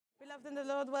Beloved in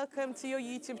the Lord, welcome to your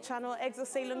YouTube channel,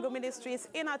 Exaucé LUNGU Ministries,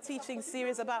 in our teaching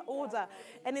series about order.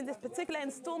 And in this particular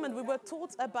installment, we were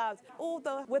taught about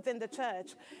order within the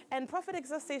church. And Prophète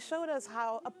Exaucé showed us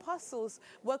how apostles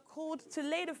were called to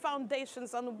lay the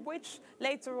foundations on which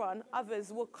later on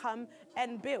others will come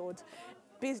and build.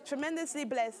 Be tremendously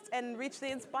blessed and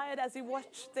richly inspired as you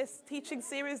watch this teaching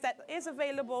series that is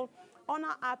available on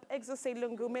our app, Exaucé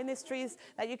LUNGU Ministries,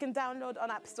 that you can download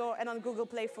on App Store and on Google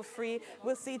Play for free.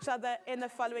 We'll see each other in the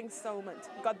following installment.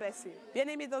 God bless you.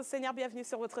 Bien-aimés dans le Seigneur, bienvenue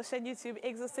sur votre chaîne YouTube,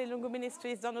 Exaucé LUNGU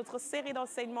Ministries, dans notre série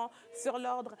d'enseignements sur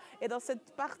l'ordre. Et dans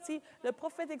cette partie, le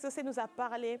prophète Exaucé nous a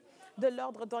parlé de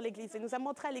l'ordre dans l'Église. Il nous a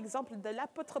montré l'exemple de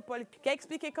l'apôtre Paul qui a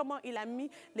expliqué comment il a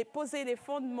posé les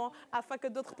fondements afin que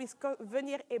d'autres puissent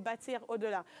venir et bâtir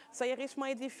au-delà. Soyez richement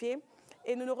édifiés.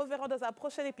 Et nous nous reverrons dans un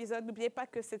prochain épisode. N'oubliez pas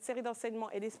que cette série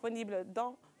d'enseignements est disponible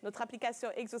dans notre application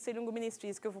Exaucé LUNGU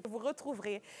Ministries que vous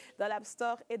retrouverez dans l'App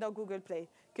Store et dans Google Play.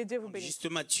 Que Dieu vous bénisse. Juste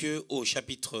Matthieu au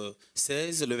chapitre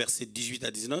 16, le verset 18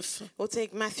 à 19. We'll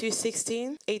take Matthew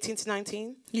 16, 18 to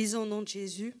 19. Lisons au nom de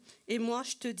Jésus. Et moi,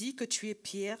 je te dis que tu es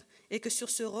Pierre, et que sur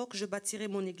ce roc, je bâtirai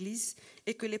mon église,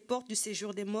 et que les portes du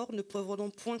séjour des morts ne prévaudront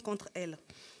point contre elle.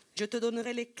 Je te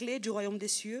donnerai les clés du royaume des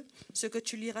cieux. Ce que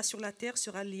tu liras sur la terre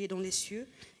sera lié dans les cieux,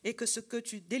 et que ce que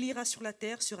tu délieras sur la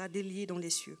terre sera délié dans les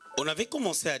cieux. On avait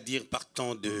commencé à dire,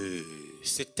 partant de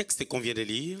ce texte qu'on vient de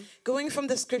lire, Going from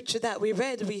the scripture that we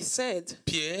read, we said,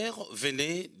 Pierre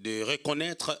venait de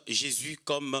reconnaître Jésus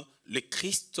comme le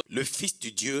Christ, le Fils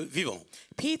du Dieu vivant.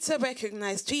 Peter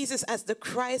recognized Jesus as the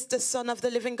Christ, the Son of the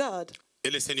living God. Et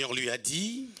le Seigneur lui a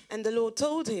dit, And the Lord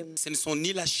told him, ce ne sont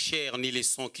ni la chair ni le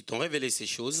sang qui t'ont révélé ces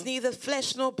choses, it's neither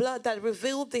flesh nor blood that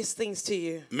revealed these things to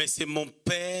you, mais c'est mon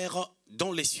Père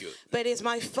dans les cieux. but it's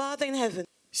my Father in heaven.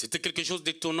 C'était quelque chose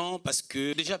d'étonnant parce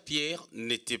que déjà Pierre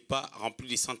n'était pas rempli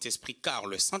du Saint-Esprit, car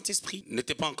le Saint-Esprit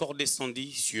n'était pas encore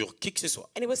descendu sur qui que ce soit.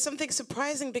 And it was something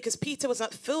surprising because Peter was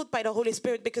not filled by the Holy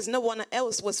Spirit because no one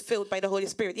else was filled by the Holy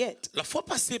Spirit yet. La fois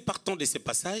passée, partant de ces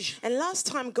passages, And last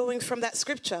time, going from that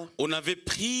scripture, on avait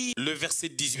pris le verset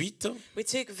 18 we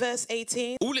took verse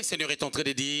 18 où le Seigneur est en train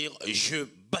de dire, je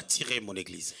bâtirai mon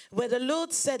église. where the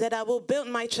Lord said that I will build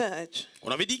my church.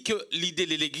 On avait dit que l'idée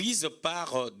de l'église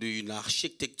part d'une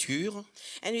architecture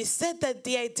And we said that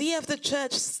the idea of the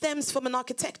church stems from an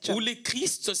architecture où le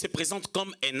Christ se présente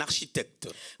comme un architecte.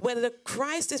 where the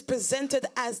Christ is presented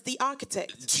as the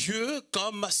architect Dieu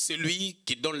comme celui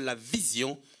qui donne la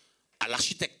vision à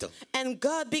l'architecte. and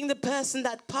God being the person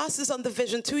that passes on the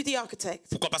vision to the architect.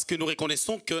 Pourquoi? Parce que nous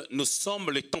reconnaissons que nous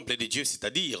sommes le temple de Dieu,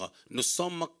 c'est-à-dire nous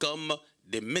sommes comme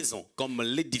des maisons, comme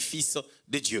l'édifice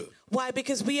de Dieu. Why?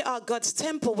 Because we are God's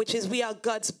temple, which is we are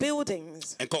God's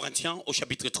buildings. 1 Corinthiens au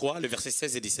chapitre 3, le verset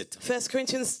 16 et 17. 1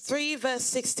 Corinthians 3 verse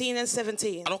 16 and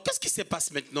 17. Alors qu'est-ce qui se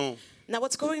passe maintenant? Now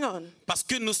what's going on? Parce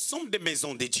que nous sommes des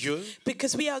maisons de Dieu,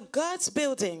 Because we are God's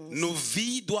buildings. nos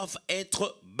vies doivent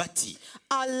être bâties.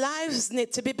 Our lives need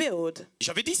to be built.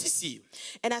 J'avais dit ceci,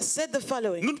 And I said the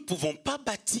following. nous ne pouvons pas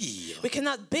bâtir We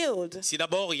cannot build si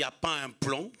d'abord il n'y a pas un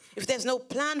plan if there's no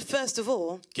plan, first of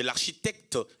all, que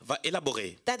l'architecte va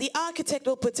élaborer. that the architect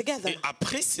will put together. Et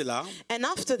après cela, And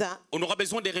after that, on aura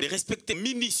besoin de respecter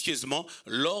minutieusement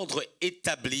l'ordre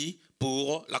établi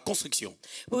pour la construction.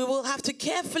 we will have to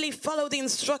carefully follow the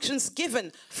instructions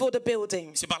given for the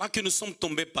building. C'est par là que nous sommes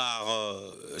tombés par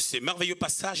ces merveilleux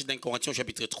passages d'A Corinthiens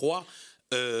chapitre 3,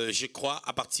 je crois,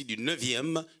 à partir du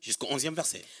 9e jusqu'au 11e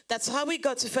verset. That's how we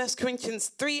got to 1 Corinthians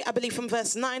 3, I believe from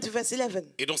verse 9 to verse 11.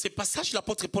 Et dans ces passages,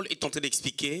 l'apôtre Paul est en train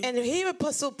d'expliquer And here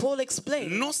Apostle Paul explained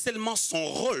non seulement son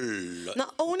rôle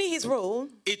not only his role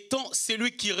étant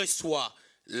celui qui reçoit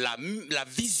la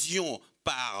vision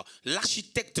par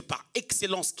l'architecte par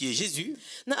excellence qui est Jésus,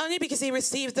 not only because he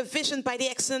received the vision by the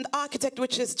excellent architect,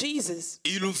 which is Jesus,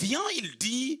 il vient, il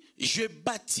dit, je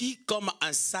bâtis comme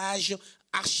un sage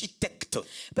architecte.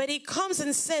 but he comes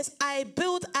and says, I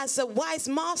build as a wise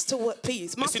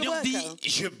masterpiece, Le Seigneur dit, masterworker.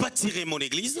 je bâtirai mon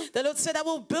église, The Lord said, I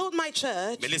will build my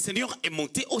church, mais le Seigneur est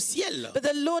monté au ciel. but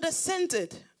the Lord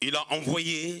ascended, Il a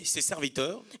envoyé ses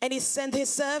serviteurs. and he sent his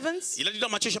servants, Il a dit dans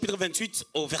Matthieu chapitre 28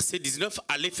 au verset 19,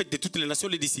 allez faites de toutes les nations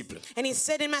les disciples. and he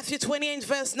said in Matthew 28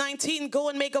 verse 19, go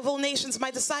and make of all nations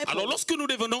my disciples. Alors lorsque nous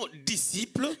devenons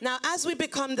disciples, Now as we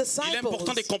become il est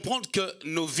important de disciples, comprendre que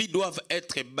nos vies doivent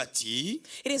être bâties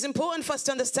it is important for us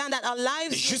to understand that our lives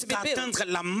need to be jusqu'à built atteindre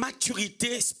la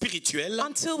maturité spirituelle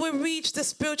until we reach the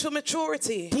spiritual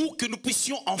maturity, pour que nous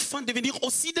puissions enfin devenir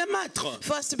aussi des maîtres.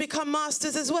 for us to become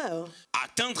masters as well.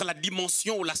 Atteindre atteindre la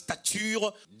dimension ou la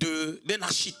stature d'un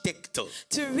architecte.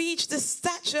 To reach the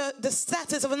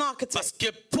status of an architect. Parce que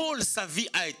Paul, sa vie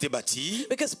a été bâtie.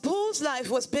 Because Paul's life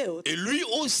was built. Et lui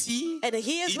aussi, And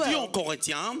he as il well dit en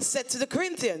Corinthiens, said to the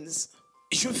Corinthians,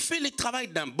 je fais le travail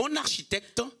d'un bon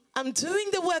architecte. I'm doing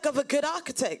the work of a good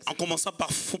architect. En commençant par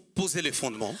poser les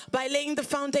fondements. By laying the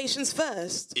foundations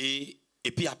first. Et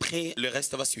puis après, le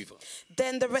reste va suivre.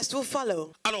 Then the rest will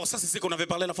follow. Alors ça, c'est ce qu'on avait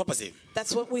parlé la fois passée.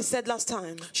 That's what we said last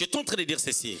time. J'étais en train de dire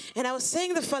ceci. And I was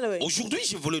saying the following. Aujourd'hui,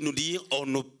 je voulais nous dire, on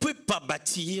ne peut pas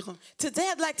bâtir Today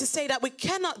I'd like to say that we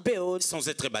cannot build sans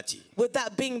être bâti.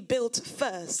 without being built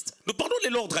first. Nous parlons de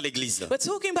l'ordre à l'église. We're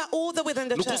talking about order within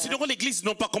the Nous church. considérons l'église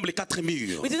non pas comme les quatre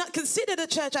murs, We do not consider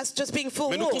the church as just being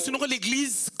full mais nous walls. considérons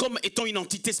l'église comme étant une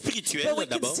entité spirituelle But we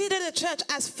d'abord, consider the church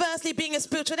as firstly being a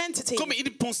spiritual entity. comme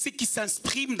une pensée qui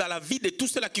s'imprime dans la vie de tous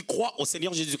ceux-là qui croient au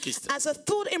Seigneur Jésus-Christ. As a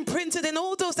thought imprinted in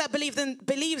all those that believes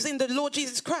in the Lord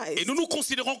Jesus Christ. Et nous nous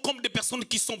considérons comme des personnes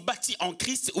qui sont bâties en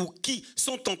Christ ou qui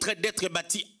sont en train d'être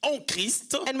bâties en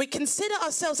Christ, And we consider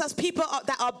ourselves as people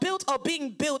that are built or being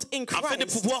built in afin de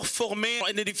Christ. pouvoir former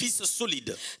un édifice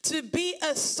solide To be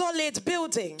a solid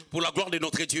building pour la gloire de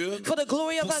notre Dieu, for the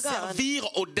glory of pour our God. servir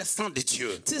au dessein de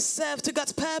Dieu, To serve to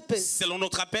God's purpose. selon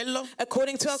notre appel,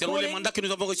 According to our selon les calling. mandats que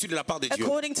nous avons reçus de la part de Dieu.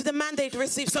 According to the mandate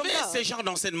received Vous from savez, God. ces genres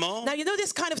d'enseignement, Now you know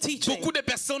this kind of teaching. beaucoup de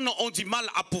personnes ont du mal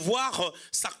à pouvoir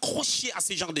s'accrocher à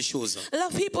ces genres de choses. A lot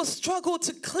of people struggle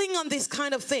to cling on this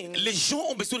kind of thing. Les gens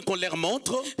ont besoin qu'on leur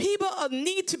montre People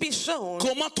need to be shown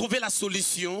comment trouver la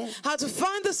solution how to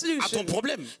find the à ton solution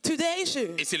problème. to the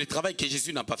issue. Et c'est le travail que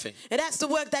Jésus n'a pas fait. And that's the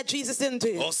work that Jesus didn't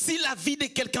do. Or, si la vie de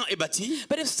quelqu'un est bâtie,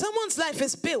 But if someone's life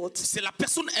is built, c'est la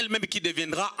personne elle-même qui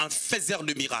deviendra un faiseur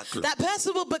de miracles. that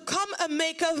person will become a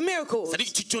maker of miracles. C'est-à-dire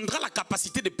que tu tiendras la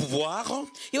capacité de pouvoir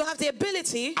You'll have the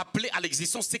ability appeler à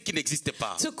l'existence ce qui n'existe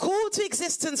pas. to call to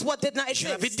existence what did not Je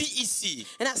l'avais exist. dit ici.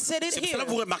 And I said it C'est pour here. cela que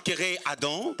vous remarquerez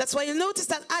Adam, That's why you notice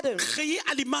that Adam, créé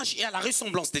à l'image et à la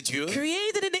ressemblance de Dieu,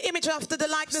 created in the image after the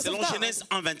likeness of selon God, Genèse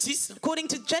 1:26, according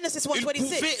to Genesis il pouvait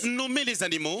 1:26, nommer les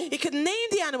animaux he could name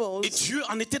the animals, et Dieu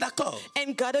en était d'accord.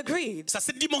 and God agreed. C'est à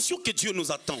cette dimension que Dieu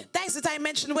nous attend. That is the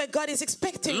dimension where God is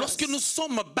expecting us. Lorsque nous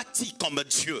sommes bâtis comme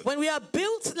Dieu, When we are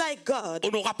built like God, on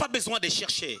n'aura pas besoin de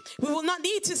chercher. we will not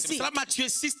need to C'est pour seek, cela Matthieu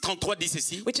 6:33 dit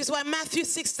ceci. which is why Matthew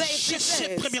 6:8 Cherchez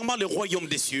says, premièrement le royaume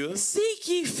des cieux, seek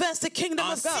ye first the kingdom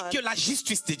of ainsi God que la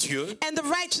justice de Dieu, and the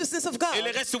righteousness of God, et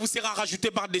le reste vous sera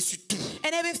rajouté par-dessus tout.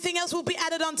 and everything else will be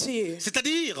added unto you.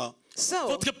 C'est-à-dire, So,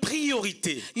 votre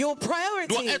priorité your doit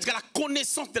priority être la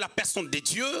connaissance de la personne de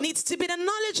Dieu. needs to be the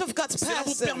knowledge of God's Cela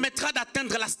vous person permettra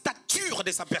d'atteindre la stature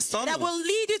de sa personne. that will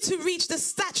lead you to reach the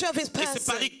stature of his Et c'est par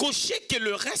person. ricochet que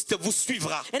le reste vous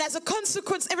suivra. And as a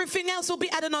consequence, everything else will be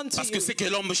added unto Parce que you. ce que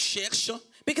l'homme cherche,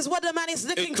 Because what the man is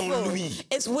looking est en for lui.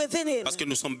 is within him. parce que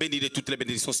nous sommes bénis de toutes les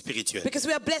bénédictions spirituelles. Because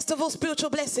we are blessed of all spiritual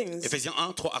blessings. Éphésiens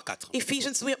 1, 3 à 4.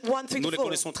 Ephesians 1, 3 Nous to les 4.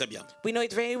 connaissons très bien. We know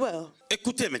it very well.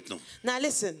 Écoutez maintenant. Now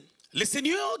listen. Le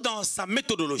Seigneur, dans sa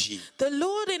méthodologie, The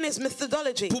Lord in his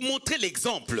methodology, pour montrer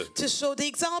l'exemple to show the par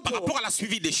example rapport à la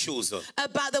suivi des choses,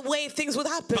 about the way things would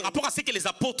happen, par rapport à ce que les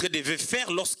apôtres devaient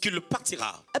faire lorsqu'il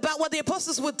partira. about what the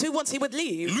apostles would do once he would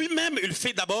leave. Lui-même, il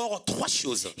fait d'abord trois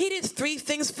choses. He did three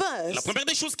things La first. première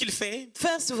des choses qu'il fait,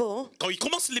 First of all, quand il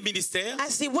commence le ministère,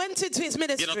 as he went into his bien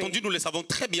ministry, entendu, nous le savons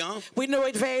très bien, we know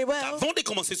it very well, avant de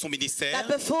commencer son ministère,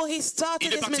 that before he started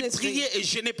il est his parti ministry, prier et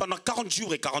jeûner pendant 40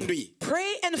 jours et 40 nuits. pray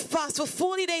and fast for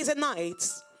 40 days and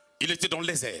nights. Il était dans le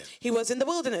désert. He was in the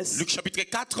wilderness. Luc chapitre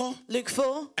 4, Luke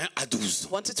 4, 1 à 12.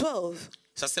 1 to 12.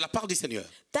 Ça, c'est la part du Seigneur.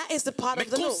 That is the part Mais of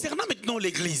the Lord. concernant maintenant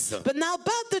l'église, But now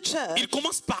about the church, il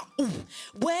commence par où?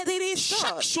 where did he Chaque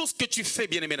start? chose que tu fais,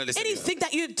 bien aimé dans le Seigneur, Anything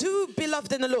that you do,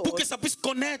 beloved in the pour Lord, que ça puisse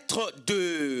connaître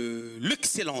de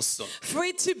l'excellence, for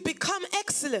it to become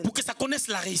excellent, pour que ça connaisse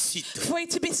la réussite, for it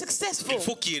to be successful, il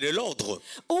faut qu'il y ait de l'ordre.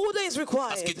 order is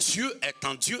Parce que required. Dieu est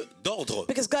un Dieu d'ordre.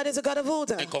 Because God is a God of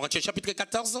order. 1 Corinthiens chapitre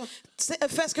 14, 1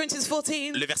 Corinthians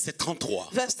 14, le verset 33.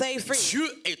 verse 33.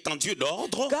 Dieu est un Dieu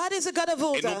d'ordre God is a God of et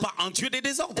order, non pas un Dieu de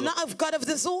désordre. and not of God of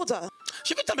disorder.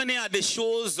 Je vais t'amener à des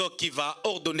choses qui vont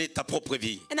ordonner ta propre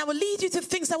vie And I will lead you to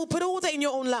things that will put order in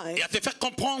your own et life, à te faire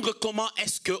comprendre comment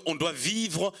est-ce qu'on doit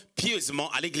vivre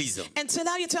pieusement à l'église. and to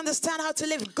allow you to understand how to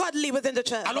live godly within the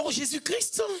church. Alors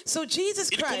Jésus-Christ, So Jesus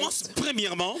il commence Christ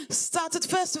premièrement, started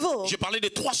first of all. je parlais de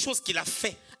trois choses qu'il a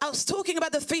fait I was talking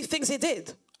about the three things he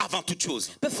did avant toute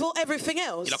chose. before everything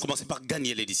else. Il a commencé par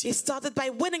gagner les He disciples. started by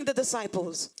winning the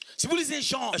disciples. Si vous lisez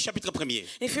Jean chapitre 1er,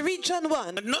 If you read John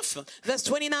 1, 9, verse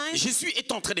 29, Jésus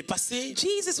est en train de passer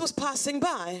Jesus was passing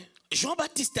by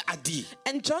Jean-Baptiste a dit,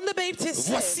 And John the Baptist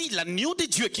said, voici l'agneau de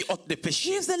Dieu qui ôte les péchés.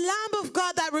 Here's the Lamb of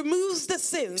God that removes the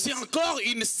sins. C'est encore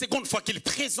une seconde fois qu'il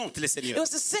présente le It Seigneur was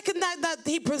the second time that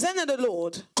he presented the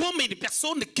Lord comme une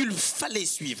personne qu'il fallait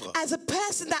suivre. as a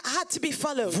person that had to be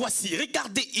followed. Voici,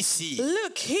 regardez ici.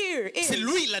 Look, here C'est is.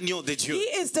 lui l'agneau de Dieu.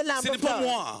 He is the Lamb Ce n'est of pas God.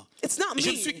 moi. It's not Je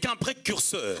ne me. suis qu'un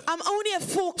précurseur. I'm only a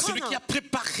Celui qui a forecaller.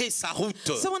 préparé sa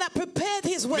route. Someone that prepared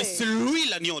his Mais way. c'est lui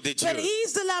l'agneau de Dieu. But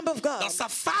he's the Lamb of Dans God. sa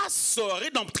face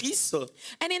rédemptrice,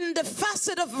 And in the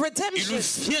facet of il redemption,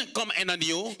 vient comme un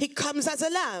agneau, he comes as a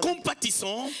lamb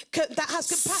compatissant, that has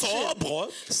compassion, sobre,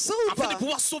 afin de sober,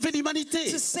 pouvoir sauver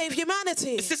l'humanité. to save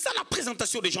humanity. Et c'est ça la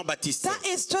présentation de Jean-Baptiste. That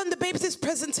is John the Baptist's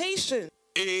presentation.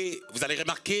 Et vous allez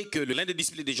remarquer que l'un des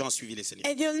disciples des gens a suivi le Seigneur.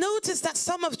 And you'll notice that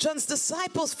some of John's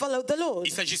disciples followed the Lord.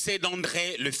 Il s'agissait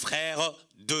d'André, le frère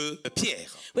de Pierre.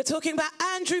 We're talking about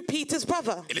Andrew, Peter's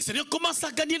brother. Et le Seigneur commence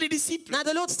à gagner les disciples. Now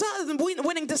the Lord started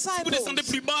winning Si vous descendez disciples.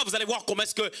 plus bas, vous allez voir comment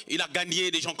est-ce qu'il a gagné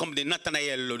des gens comme des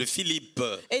Nathanaël, de Philippe.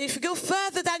 And if you go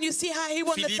further down, you see how he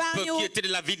won Philippe Nathaniel. qui était de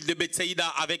la ville de Bethsaïda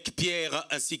avec Pierre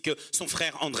ainsi que son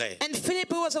frère André. And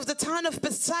Philip, who was of the town of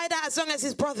Bethsaida, as long as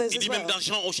his brothers Il as dit même well. dans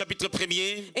Jean au chapitre 1er,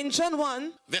 In John 1,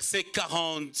 versets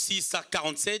 46 à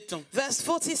 47, verse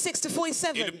 46 to il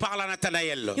 47, parle à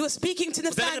Nathanaël. he was speaking to Vous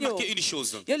allez Nathaniel. remarquer une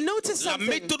chose. You'll notice La something.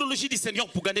 méthodologie du Seigneur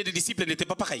pour gagner des disciples n'était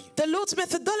pas pareille. The Lord's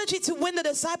methodology to win the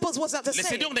disciples was not the Le same.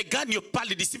 Seigneur ne gagne pas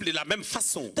les disciples de la même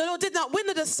façon. The Lord did not win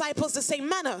the disciples the same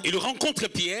manner. Il rencontre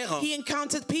Pierre. He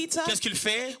encountered Peter. Qu'est-ce qu'il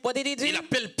fait? What did he do? Il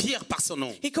appelle Pierre par son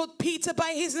nom. He called Peter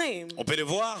by his name. On peut le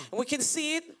voir. We can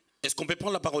see it. Est-ce qu'on peut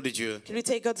prendre la parole de Dieu? Can we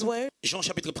take God's word? Jean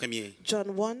chapitre 1er. John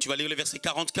 1. Tu vas lire les versets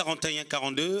 40, 41,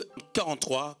 42,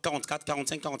 43, 44,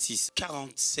 45, 46,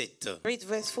 47 Read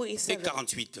verse et 47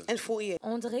 48. and 48.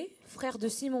 André, frère de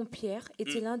Simon-Pierre,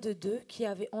 était l'un de deux qui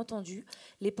avait entendu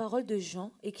les paroles de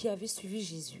Jean et qui avait suivi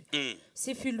Jésus.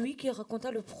 C'est fut lui qui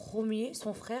raconta le premier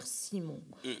son frère Simon.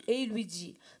 Et il lui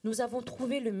dit, nous avons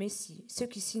trouvé le Messie, ce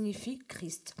qui signifie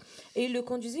Christ. Et il le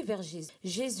conduisit vers Jésus.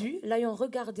 Jésus, l'ayant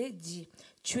regardé, dit,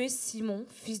 tu es Simon,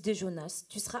 fils de Jonas,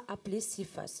 tu seras appelé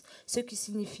Céphas, ce qui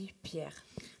signifie Pierre.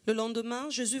 Le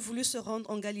lendemain, Jésus voulut se rendre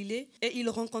en Galilée et il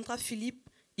rencontra Philippe.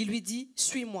 Il lui dit,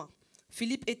 suis-moi.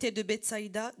 Philippe était de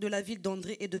Bethsaïda, de la ville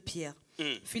d'André et de Pierre.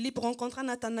 Philippe rencontra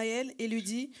Nathanaël et lui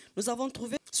dit, nous avons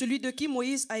trouvé celui de qui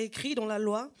Moïse a écrit dans la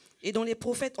loi et dont les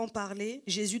prophètes ont parlé,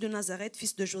 Jésus de Nazareth,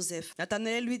 fils de Joseph.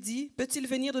 Nathanaël lui dit, peut-il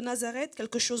venir de Nazareth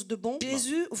quelque chose de bon?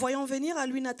 Jésus, voyant venir à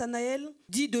lui Nathanaël,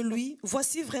 dit de lui,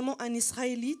 voici vraiment un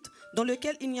Israélite dans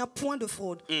lequel il n'y a point de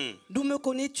fraude. D'où me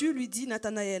connais-tu? Lui dit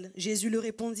Nathanaël. Jésus lui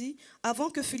répondit, avant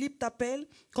que Philippe t'appelle,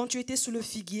 quand tu étais sous le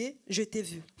figuier, je t'ai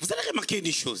vu. Vous allez remarquer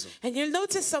une chose. And you'll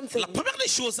notice something. La première des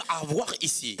choses à voir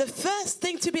ici, The first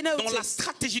thing to be dans la noticed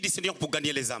stratégie du Seigneur pour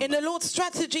gagner les âmes, in the Lord's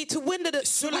strategy to win the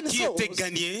ceux-là qui souls, étaient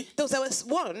gagnés, those that were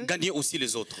won, gagnaient aussi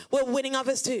les autres. were winning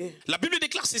others too. La Bible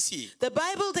déclare ceci. The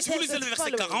Bible Si vous declares lisez le the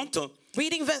verset following. 40,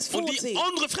 Reading verse on dit 40.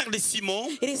 André, frère de Simon,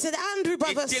 It said Andrew,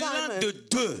 brother était l'un de Simon,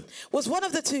 deux was one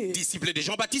of the two disciples de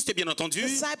Jean-Baptiste, bien entendu,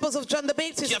 disciples of John the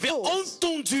Baptist, qui of avait course,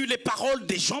 entendu les paroles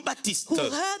de Jean-Baptiste who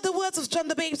heard the words of John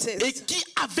the et Baptist qui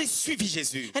avait suivi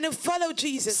Jésus. and who followed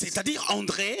Jesus. C'est-à-dire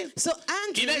André, So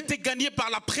il a Andrew été gagné par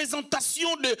la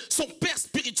présentation de son père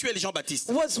spirituel Jean-Baptiste.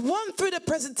 was won through the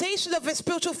presentation of his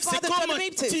spiritual C'est father, John comme the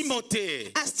Baptist.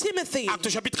 Timothée. As Timothy, Acte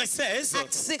chapitre 16,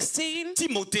 Acts 16,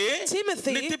 Timothée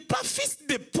Timothy n'était pas fils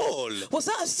de Paul. was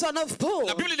not a son of Paul.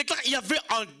 La Bible déclare qu'il y avait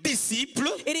un disciple.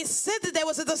 It is said that there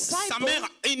was a Sa disciple. mère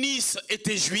Eunice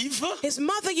était juive His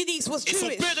mother Eunice was et son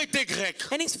Jewish, père était grec.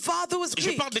 and his father was Je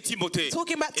Greek. parle de Timothée.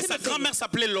 Talking about Et sa Timothy. grand-mère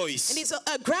s'appelait Lois. And his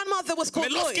grandmother was Mais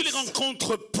called lorsqu'il Lois.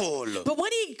 rencontre Paul, But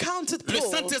when he encountered le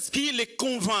Paul, Saint-Esprit les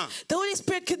convainc the Holy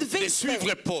Spirit de convinced them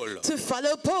suivre Paul. to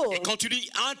follow Paul. Et quand tu lis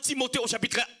 1 Timothée au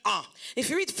chapitre 1, If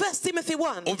you read 1 Timothy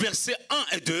 1, au verset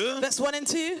 1 et 2, verse 1 and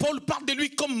 2, Paul parle de lui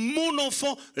comme mon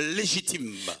enfant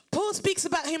légitime. Paul speaks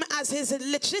about him as his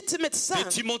legitimate son. De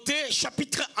Timothée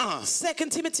chapitre 1, 2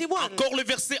 Timothy 1, encore le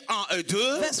verset 1 et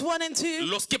 2, verse 1 and 2,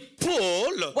 lorsque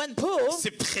Paul when Paul se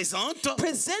présente,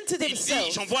 presented il dit,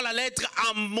 himself, j'envoie la lettre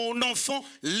à mon enfant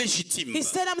légitime. he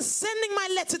said, I'm sending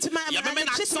my letter to my Il y avait même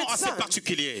un accent legitimate assez son.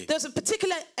 particulier. There's a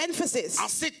particular emphasis. En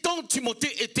ces temps,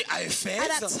 Timothée était à At that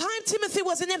Éphèse time, Timothy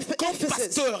was in comme Ephesus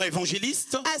pasteur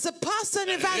évangéliste, as a pastor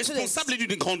and evangelist, responsable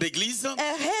d'une grande église. a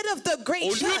head of the great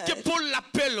Au lieu que church. Paul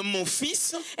l'appelle mon mon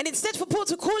fils, And instead for Paul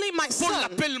to call him my Paul son,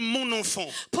 l'appelle mon enfant.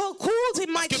 Paul called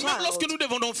him my Que même lorsque child. nous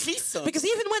devenons fils, Because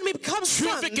even when we become Dieu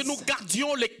veut que nous sons,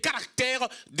 gardions les caractères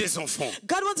des enfants.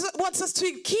 God wants us to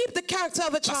keep the character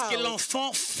of a Parce que child.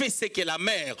 l'enfant fait ce que la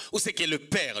mère ou ce que le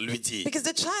père lui dit. Because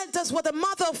the child does what the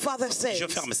mother or father says. Je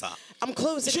ferme ça. I'm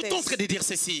closing Je suis en this. train de dire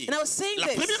ceci. And I was saying La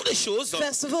this. première des choses,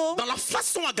 First of all, dans la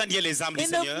façon à gagner les âmes du in the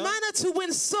Seigneur, manner to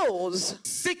win souls,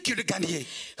 c'est que le gagner.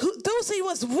 those he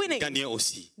was winning Gagner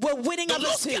aussi. were winning Donc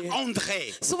others lorsque too.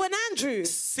 André So when Andrew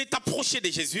s'est approché de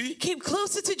Jésus, came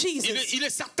closer to Jesus, il est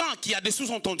certain qu'il y a des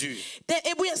sous-entendus.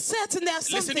 we are certain there's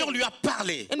Le Seigneur something lui a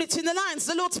parlé in between the lines.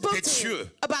 The Lord spoke de to Dieu, him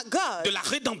about God, de la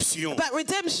rédemption, about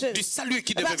redemption, du salut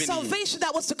qui devait about venir. salvation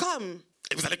that was to come.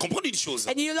 Et vous allez comprendre une chose.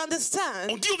 And you'll understand.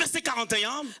 On dit au verset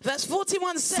 41, Verse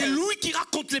 41 c'est says, lui qui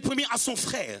raconte les premiers à son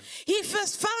frère. he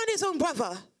first found his own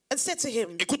brother and said to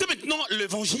him, Écoutez maintenant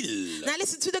l'évangile now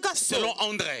listen to the gospel. selon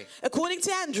André. According to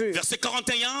Andrew, Verset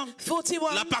 41,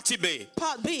 41, la partie B.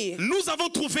 part B, Nous avons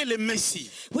trouvé le Messie.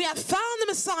 we have found the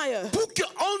Messiah. Pour que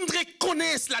André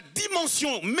connaisse la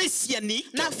dimension messianique,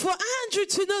 Now for Andrew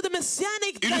to know the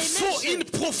messianic il faut une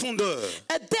dimension, profondeur.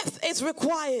 a depth is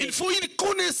required. Il faut une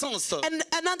connaissance And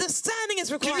an understanding is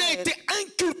qui lui a required. été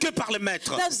inculquée par le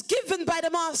maître. That's given by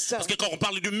the master. Parce que quand on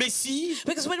parle du Messie,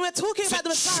 Because when we're talking about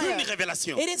the c'est une Messiah,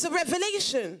 révélation. it is a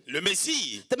revelation. Le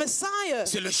Messie, The Messiah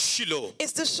c'est le Shiloh.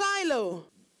 is the Shiloh.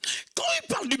 Quand il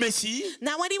parle du Messie,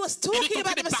 Now when he was il est talking en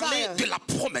train about de the parler Messiah, de la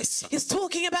promesse. he's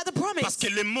talking about the Parce promise. que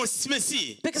le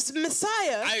Messie Because the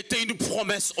Messiah a été une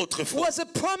promesse autrefois. was a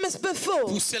promise before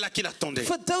Pour ceux-là qui l'attendaient.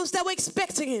 for those that were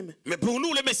expecting him. Mais pour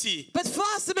nous, le Messie, But for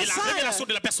us, the est la révélation Messiah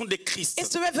de la personne de Christ. is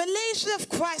the revelation of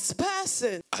Christ's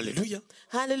person. Alléluia.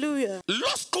 Hallelujah.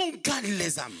 Lorsqu'on gagne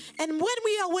les âmes, And when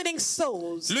we are winning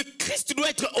souls, le Christ doit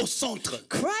être au centre.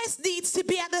 Christ needs to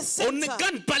be at the On ne center.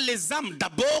 gagne pas les âmes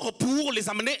d'abord pour les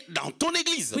amener dans ton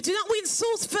église. We do not win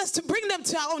souls first to bring them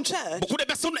to our own church. Beaucoup de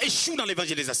personnes échouent dans A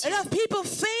l'évangélisation. lot of people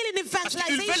fail in Parce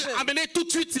qu'ils veulent evangelization amener tout de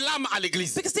suite l'âme à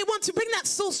l'église. because they want to bring that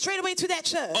soul straight away to their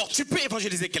church. Or, tu peux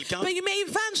évangéliser quelqu'un. But you may Le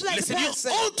evangelize a Seigneur person.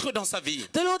 entre dans sa vie.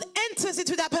 The Lord enters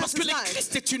into that Parce que person's le life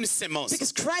Christ est une sémence.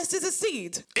 because Christ is a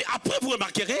seed. Et après, vous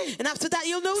remarquerez, And after that,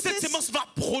 you'll cette notice sémence va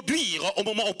produire au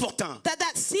moment opportun. that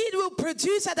seed will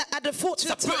produce at the Ça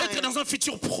fortunate peut être time. dans un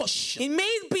futur proche. It may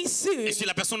be soon. Et si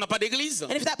la personne n'a pas d'église,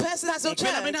 And if that person has no on peut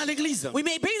l'amener à church, l'église. we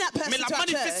may bring that Mais person la to our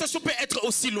church. manifestation peut être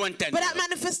aussi lointaine. But that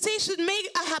manifestation may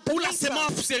happen Où la later.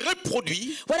 sémence se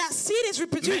reproduit, When that seed is mais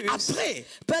reproduced, après,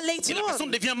 but et later la personne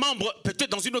on, devient membre peut-être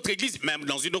dans une autre église, même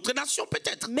dans une autre nation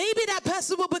peut-être. maybe that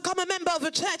person will become a member of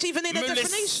a church even in a Mais le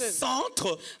different nation.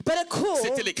 centre, But a core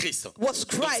c'était le Christ. was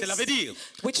Donc cela veut Christ, dire,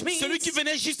 which means celui qui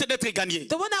venait juste d'être gagné,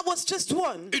 the one that was just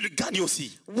one, il gagne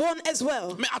aussi. one as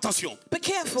well. Mais attention, Be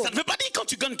careful. ça ne veut pas dire quand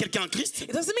tu gagnes quelqu'un en Christ,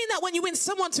 It doesn't mean that when you win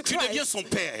someone to tu deviens Christ, son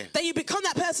père. that you become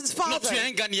that person's Non, tu es father.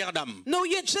 un gagneur d'âme. No,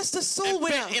 you're just a soul Un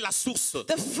père winner. est la source.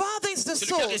 The father is the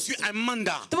Celui qui a soul. reçu un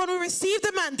mandat. The one who received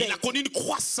the Il a mandate. connu une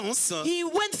croissance He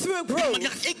went through a de growth,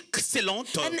 manière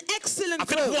excellente an excellent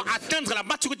afin de pouvoir growth, atteindre la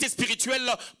maturité spirituelle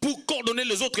pour coordonner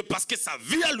les autres parce que sa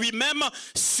vie à lui-même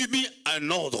subit un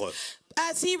ordre.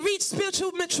 as he reached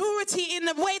spiritual maturity in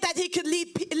a way that he could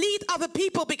lead other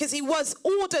people because he was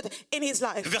ordered in his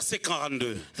life. Verset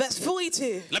 42. Verse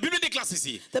 42. La Bible déclare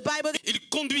ceci. The Bible. Il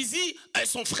conduisit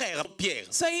son frère Pierre,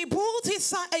 So he brought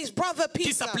his brother qui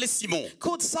Peter, s'appelait Simon,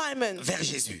 called Simon, vers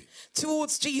Jésus.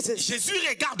 towards Jesus. Jésus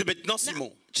regarde maintenant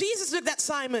Simon. Jesus looked at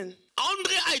Simon.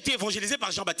 André a été évangélisé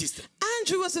par Jean-Baptiste.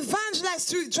 Andrew was evangelized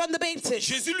through John the Baptist.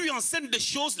 Jésus lui enseigne des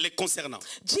choses les concernant.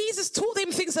 Jesus told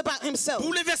him things about himself.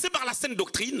 Bouleversé par la saine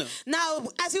doctrine, Now,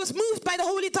 as he was moved by the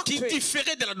holy qui doctrine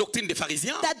différait de la doctrine des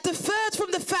pharisiens, that differed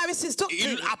from the Pharisees'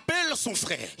 doctrine, il appelle son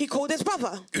frère. he called his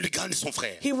brother. Il gagne son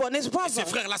frère. He won his Ce brother.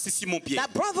 frère-là, c'est Simon Pierre.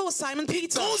 That brother was Simon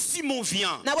Peter. Quand Simon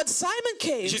vient, Now, when Simon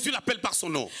came, Jésus l'appelle par son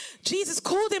nom. Jesus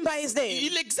called him by his name.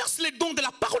 Il exerce les dons de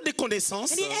la parole des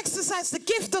connaissances And he exercised the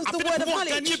gift of the afin word de of pouvoir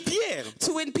gagner knowledge Pierre.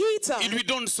 to win Peter. Il lui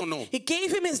donne son nom. He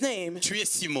gave him his name. Tu es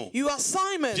Simon. You are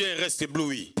Simon. Pierre reste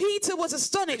ébloui. Peter was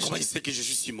astonished. Comment il sait que je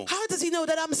suis Simon? How does he know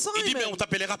that I'm Il dit, mais on Simon?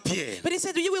 t'appellera Pierre. But he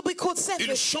said, you will be called Il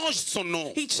Cephas. change son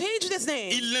nom. He changed his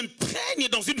name. Il l'imprègne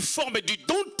dans une forme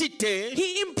d'identité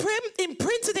He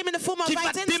imprinted him in the form of qui va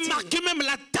identity démarquer même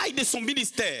la taille de son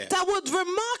ministère. that would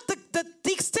remark the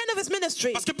the extent of his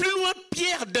ministry. Parce que plus loin,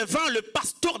 Pierre devint le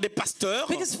pasteur des pasteurs.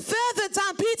 Because further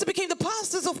down, Peter became the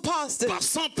pastors of pastors.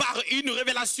 Passant par une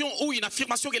révélation ou une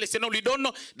affirmation que le Seigneur lui donne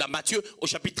dans Matthieu au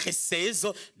chapitre 16,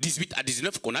 18 à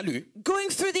 19 qu'on a lu. Going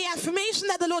through the affirmation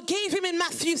that the Lord gave him in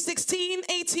Matthew 16,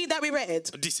 18 that we read.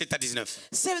 17 à 19.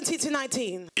 17 to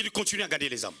 19. Il continue à gagner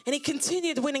les âmes. And he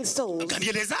continued winning souls.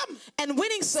 Gagner les âmes, And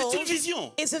winning souls c'est une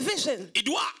vision. is a vision. Il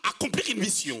doit accomplir une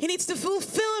mission. He needs to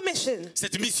fulfill a mission.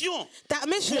 Cette mission, That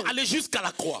mission pour aller jusqu'à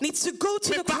la croix. needs to go to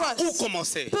Mais the par où cross.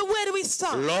 commencer? But where do we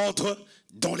start? L'ordre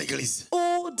dans l'église.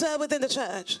 Order within the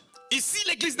church. Ici,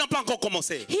 l'église n'a pas encore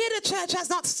commencé. Here the church has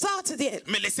not started yet.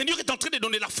 Mais le Seigneur est en train de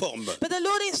donner la forme. But the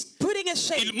Lord is putting a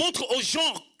shape. Il montre aux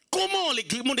gens comment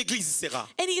mon église sera.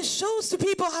 And he shows to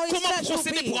people how his Comment church will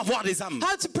procéder be. pour avoir des âmes.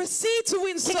 How to proceed to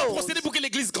win Comment souls. procéder pour que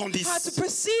l'église How to grandisse.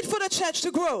 proceed for the church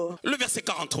to grow. Le verset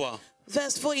 43.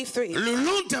 Verse 43. Le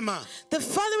lendemain, The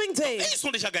following day, ils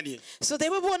sont déjà gagnés. so they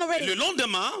were born Le already.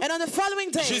 lendemain, And on the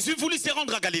following day, Jésus voulut se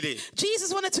rendre à Galilée.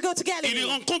 Jesus wanted to go to Il y Galilee.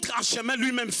 rencontre en chemin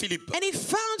lui-même Philippe. And he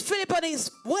found Philip on his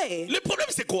way. Le problème,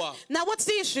 c'est quoi? Now, what's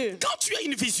the issue? Quand tu as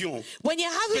une vision, When you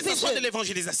have a que ce soit de vision,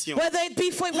 l'évangélisation, whether it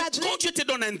be for quand Dieu te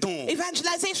donne un don,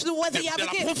 evangelization, or whether de you have la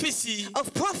a gift prophétie, of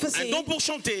un prophecy, don pour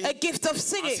chanter, a gift of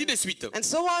ainsi singing, de suite, and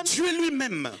so on, Dieu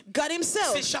lui-même God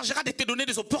himself se chargera de te donner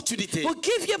des opportunités will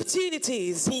give you opportunities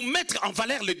pour mettre en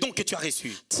valeur le don que tu as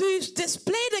reçu. to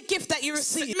display the gift that you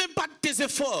C'est receive. même pas tes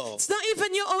efforts. It's not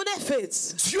even your own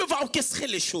efforts, Dieu va orchestrer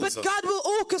les choses. but God will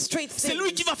orchestrate C'est lui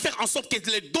things. qui va faire en sorte que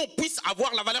les dons puissent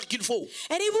avoir la valeur qu'il faut.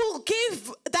 And he will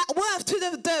give that worth to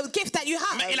the gift that you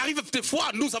Mais il have. arrive des fois,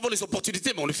 nous avons les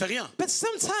opportunités, mais on ne fait rien. But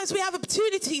sometimes we have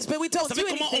opportunities, but we Vous don't savez do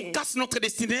comment on anything. casse notre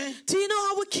destinée? Do you know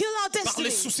how we kill our Par les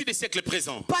destiny? soucis des siècles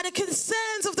présents. By the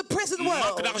concerns of the present Manque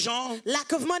world. d'argent,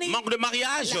 Lack of money, manque de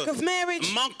mariage, lack of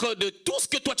marriage, manque de tout ce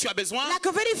que toi tu as besoin, lack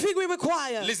of anything we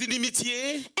require. les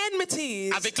inimitiés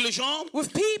Enmities avec les gens.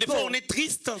 with Des fois people. on est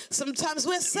triste, Sometimes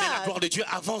we're mais la sad, gloire de Dieu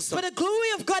avance. but the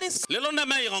glory of God is. Le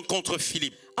lendemain, il rencontre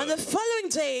Philippe. On the following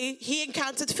day, he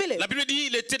encountered Philip. La Bible dit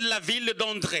il était de la ville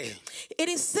d'André It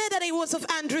is said that he was of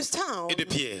Andrew's town et de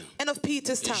Pierre. and of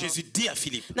Peter's Et town. Jésus dit à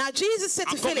Philippe, Now Jesus said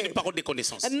to encore une Philip, parole de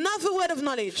connaissance. another word of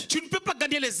knowledge. Tu ne peux pas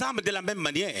gagner les âmes de la même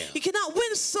manière. You cannot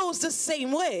win souls the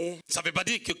same way. Ça ne veut pas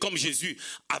dire que comme Jésus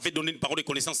avait donné une parole de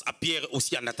connaissance à Pierre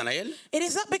aussi à Nathanaël, It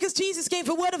is not because Jesus gave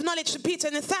a word of knowledge to Peter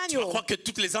and je Nathaniel crois que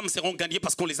toutes les âmes seront gagnées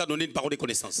parce qu'on les a donné une parole de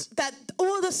connaissance. that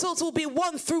all the souls will be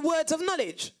won through words of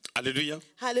knowledge. Alléluia.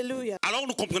 Hallelujah. Alors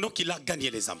nous comprenons qu'il a gagné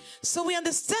les âmes. So we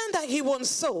understand that he won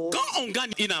souls. Quand on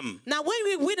gagne une âme, Now when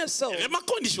we win a soul,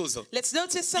 remarquons une chose. let's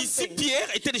notice Ici, something.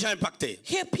 Pierre était déjà impacté.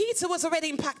 Here Peter was already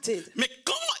impacted. Mais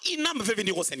quand une âme veut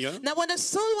venir au Seigneur, Now when a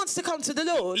soul wants to come to the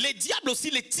Lord, les diables aussi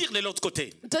les tirent de l'autre côté.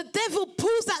 the devil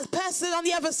pulls that person on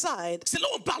the other side. C'est là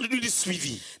où on parle du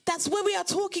suivi. That's when we are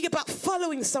talking about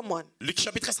following someone. Luc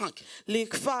chapitre 5,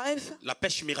 Luke 5, la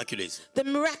pêche miraculeuse. the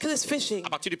miraculous fishing À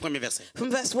partir du premier verset. from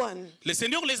verse 1. Le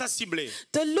Seigneur les a ciblés.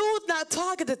 The Lord now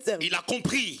targeted them Il a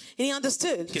compris and he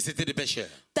understood que c'était des pêcheurs.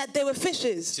 that they were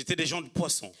fishers. C'était des gens de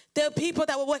poisson. There were people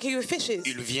that were working with fishes.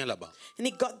 Il vient là-bas. And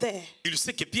he got there. Il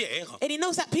sait que Pierre And he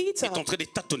knows that Peter est en train de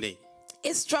tâtonner.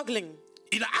 is struggling.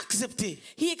 Il a accepté,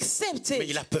 He mais accepted,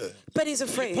 il a peur. but he's Le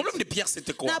afraid. problème de Pierre,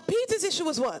 c'était quoi? Now Peter's issue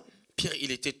was what? Pierre,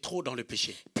 il était trop dans le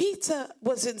péché. Peter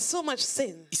was in so much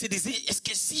sin. Il se disait, est-ce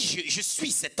que si je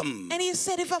suis cet homme, And he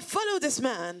said, if I follow this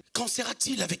man, qu'en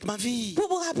sera-t-il avec ma vie? what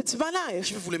will happen to my life?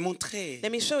 Je vais vous le montrer. Let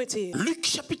me show it to you. Luc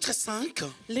chapitre 5,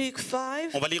 Luke 5,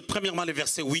 on va lire premièrement le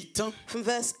verset 8 from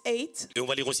verse 8 et on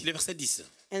va lire aussi le verset 10.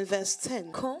 and verse 10.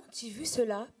 Quand il vit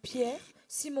cela,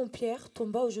 Simon Pierre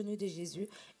tomba aux genoux de Jésus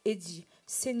et dit,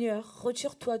 Seigneur,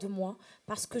 retire-toi de moi,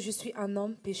 parce que je suis un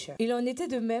homme pécheur. Il en était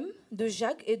de même de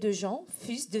Jacques et de Jean,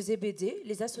 fils de Zébédée,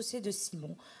 les associés de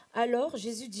Simon. Alors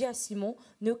Jésus dit à Simon,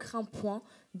 ne crains point,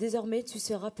 désormais tu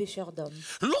seras pécheur d'hommes.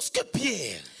 Lorsque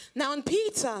Pierre Now when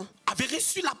Peter avait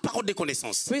reçu la parole de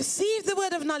connaissance, received the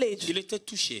word of knowledge, il était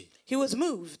touché, he was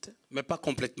moved, mais pas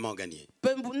complètement gagné.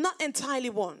 but not entirely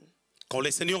won. Quand le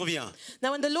Seigneur vient,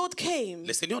 Now when the Lord came,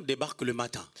 le Seigneur débarque le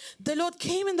matin. the Lord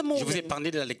came in the Je vous ai morning.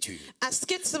 parlé de la lecture. I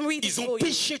skipped some reading Ils ont for you.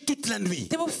 péché toute la nuit.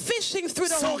 They were fishing through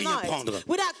the Sans whole rien night prendre.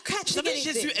 without Vous catching savez,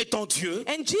 Jésus anything. étant Dieu,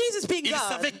 And Jesus being il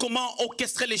savait God, comment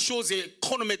orchestrer les choses et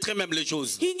chronométrer même les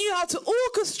choses. he knew how to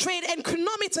orchestrate and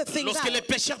chronometer things Lorsque les out.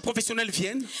 pêcheurs professionnels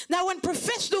viennent, Now when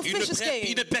professional ils fishers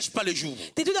ne came, pêchent pas le jour.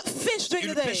 they do not fish during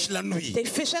Ils the day. pêchent la nuit. They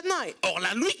fish at night. Or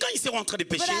la nuit, quand ils seront en train de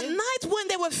But pêcher, at night when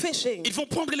they were fishing, ils vont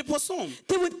prendre les poissons. poissons.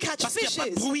 they would catch Parce qu'il n'y a pas de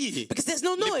fishes. bruit. Because there's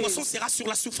no Les noise. poissons sera sur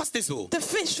la surface des eaux. The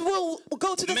fish will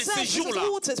go to the Mais ces surface of jours-là,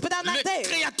 the waters. But on that le day,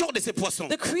 créateur de ces poissons,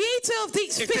 the creator of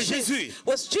these c'était fishes Jésus.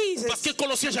 was Jesus. Parce que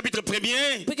Colossiens chapitre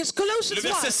 1er, Because Colossians le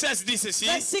verset 1, 16 dit ceci,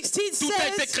 verse 16 tout a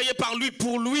été says, créé par lui,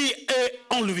 pour lui et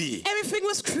en lui. everything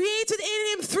was created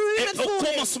in him, through him, Et and au for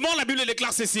him. commencement, la Bible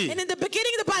déclare ceci. And in the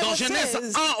beginning, the Dans Bible Genèse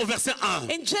says, 1 au verset 1,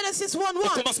 in Genesis 1, au 1,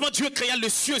 commencement, Dieu créa les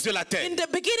cieux et la terre. in the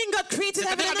beginning, God created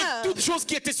heaven C'est-à-dire and avec earth. toutes choses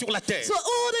qui étaient sur la terre. So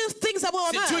all the things that were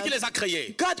on C'est Dieu qui earth, les a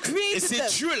créées. God Et created ces them.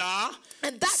 dieux-là,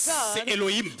 And that c'est God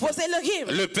Elohim, was Elohim,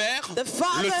 le Père, the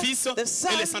Father, le Fils the Son,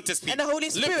 et le Saint-Esprit. and the Holy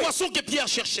Les Spirit. poissons que Pierre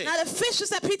cherchait, Now the fishes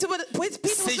that Peter was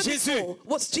c'est looking Jésus for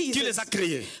was qui les Jesus, a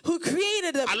créés. who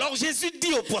created them. Alors Jésus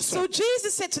dit aux poissons, So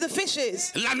Jesus said to the fishes,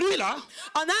 la nuit là,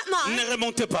 on that ne night,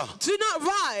 remontez pas. do not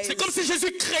rise. C'est comme si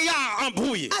Jésus créa un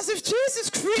bruit As if Jesus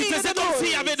qui created faisait a comme s'il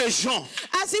y noise. avait des gens.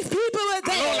 As if people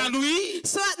were Alors la there. nuit,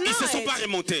 So at ils ne se sont night, pas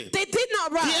remontés. they did not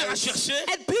Pierre a rise. cherché,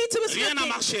 And Peter was rien n'a looking.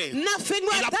 marché. Nothing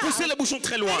Il a worked poussé out. les bouchons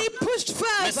très loin. And he pushed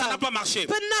Mais ça n'a further. pas marché.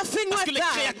 But nothing Parce que worked le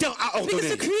out. Créateur a Because ordonné.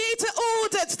 the Creator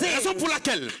ordered Raison pour things.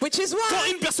 laquelle, Which is quand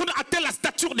why une personne atteint la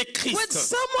stature de when Christ,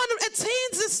 someone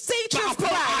attains the stature par of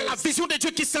rapport à la Christ, vision de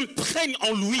Dieu qui s'imprègne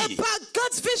en lui, about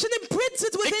God's vision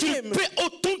imprinted et within qu'il him, peut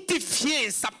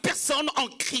authentifier sa personne en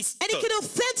Christ, and he can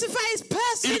authentify his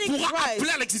person il in pourra Christ,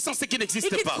 appeler à l'existence ce qui he n'existe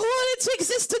can pas. call it to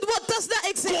existence what does not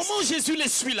exist. Comment Jésus les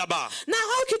suit là-bas? Now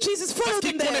how could Jesus follow Parce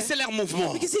them qu'il there? connaissait leur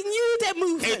mouvement. Because he knew their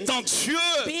movement. Étant Dieu,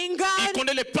 Being il God,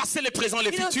 connaît le passé, le présent, le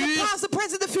he knows the futur. past, the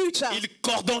present, the future. Il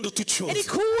coordonne toutes choses. And he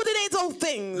coordinates all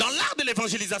things. Dans l'art de In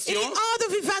l'évangélisation, the art of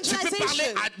tu peux parler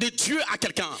evangelization, de Dieu à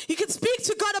quelqu'un. you can speak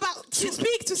to God about, you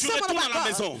speak to tu someone retournes about à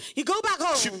la God. maison. You go back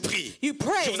Tu home. pries. You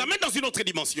pray. Je vous amène dans une autre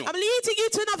dimension. I'm leading you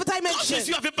to another Quand Jésus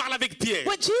dimension. avait parlé avec Pierre,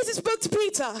 When Jesus spoke to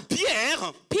Peter,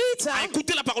 Pierre Peter a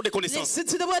écouté la parole de connaissance. listened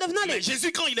to the word of Mais knowledge.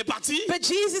 Jésus, quand il est parti, But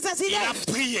Jesus, as he il a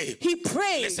left, prié. he Le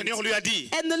prayed. Seigneur lui a dit,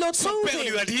 And the Lord son told père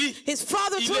lui a him, dit, his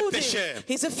father il est told pécheur. him,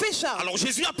 he's a fisher. Alors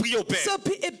Jésus a prié au Père. So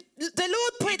the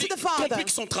Lord Il prayed dit, to the Father. complique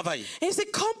son travail. And he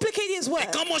said, complicate his Et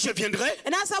work. quand moi je viendrai,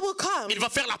 And as I will come, il va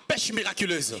faire la pêche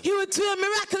miraculeuse. he will do a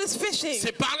miraculous fishing.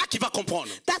 C'est par là qu'il va comprendre.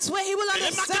 That's where he will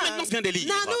Remarquez maintenant ce qu'il vient understand. de lire.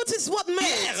 Now notice what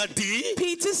Pierre meant. dit,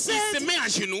 Peter il se said met à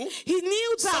genoux he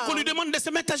kneeled sans qu'on lui down demande de se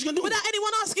mettre à genoux. without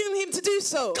anyone asking him to do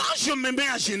so. Quand je me mets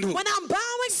à genoux, When I'm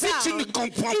bowing si tu ne down,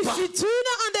 comprends if pas, you do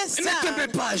not ne te mets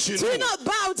understand, pas à genoux. do not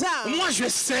bow down. Moi je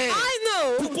sais I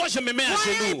know pourquoi je me mets à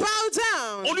why I genoux. bow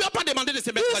On down. lui a pas demandé de se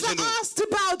He mettre à was genoux. not asked to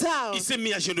bow down, Il s'est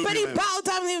mis à genoux but he lui-même. bowed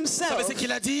down Vous himself. savez ce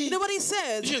qu'il a dit? You know what he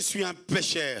said? Je suis un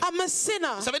pécheur. I'm a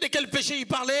sinner. Vous savez de quel péché il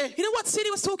parlait? You know what sin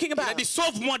he was talking Il a about? dit,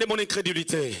 sauve-moi de mon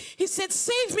incrédulité. He said,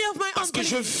 save me of my Parce que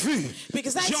j'ai unbelief. vu,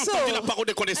 Because I j'ai saw, entendu la parole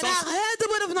de and connaissance, I heard the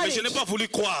word of mais knowledge, je n'ai pas voulu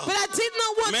croire. but I did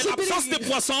not want Mais to l'absence de believe.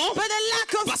 poissons, But the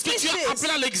lack of parce que tu as fishes, appelé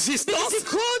à l'existence because he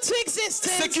called to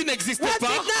existence ce qui n'existe what pas.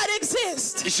 did not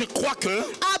exist. Je crois que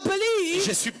I believe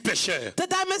je suis pécheur. that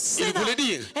I'm a sinner. voulait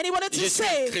dire, And he wanted je to suis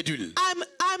say, incrédule.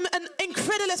 I'm an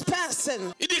incredulous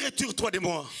person. Il dit, retire-toi de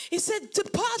moi. He said,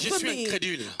 depart Je from suis me.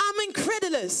 incrédule. I'm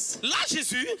incredulous. Là,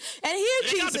 Jésus, And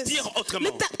here regarde Jesus Pierre autrement.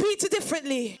 looked at Peter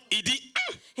differently. il dit,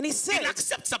 And he said, il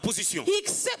accepte sa position. he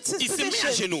accepts his Il se met à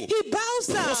position. genoux. He bows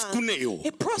down. Proskuneo.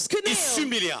 He proskuneo. Il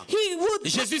s'humilia. He would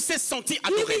Jésus s'est senti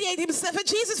adoré. humiliate himself. And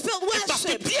Jesus felt Et parce que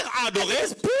worshipped. Pierre a adoré,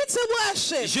 Because Peter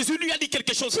worshipped. Jésus lui a dit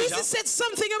quelque chose déjà Jesus said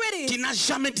something already qu'il n'a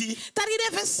jamais dit that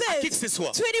he never qui que said ce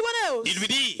soit. to anyone else. Il lui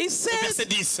dit, He au verset said,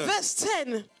 10, verse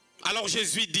 10. alors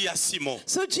Jésus dit à Simon,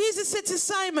 So Jesus said to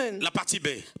Simon, la partie B,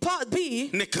 part B,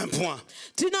 n'est qu'un point.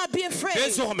 do not be afraid.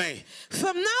 Désormais,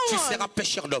 From tu now seras on,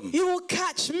 pêcheur d'hommes. you will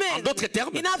catch En men. d'autres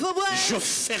termes, In other je words,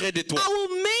 ferai de toi I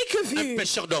will make of un you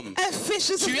pêcheur d'hommes. a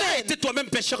fishers of Tu as men. été toi-même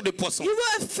pêcheur de poissons. You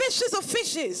were fishers of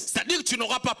fishes. C'est-à-dire que tu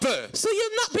n'auras pas peur. So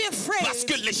you'll not be Parce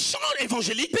que afraid. les chants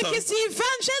évangéliques, Because the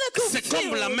evangelical c'est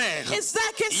comme la field mer. is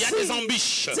like a Il y a sea. des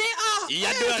ambiches. They are Il y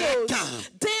a des eagles. requins.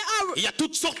 They are Il y a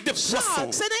toutes sortes de poissons.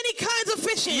 sharks and any kinds of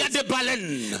fishes. Il y a des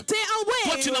baleines. They are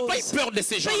Toi, whales. tu n'as pas eu peur de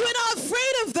ces gens. But you're not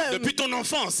afraid of them. Depuis ton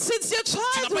enfance, Since your tu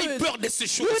n'as pas eu childhood, peur de ces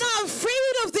choses you're not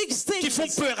afraid of these qui font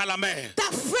things peur à la mer.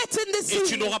 that threaten the Et tu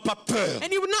sea. n'auras pas peur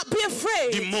And you will not be du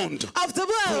afraid monde of the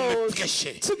pour me world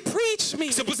prêcher. to preach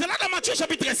me. C'est pour cela dans Matthieu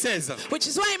chapitre 16, Which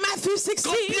is why in Matthew 16,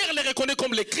 quand Pierre les reconnaît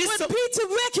comme les Christ, when Peter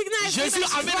recognized him Jésus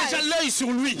as avait déjà Christ, l'œil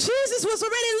sur lui. Jesus was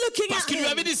already looking Parce at qu'il lui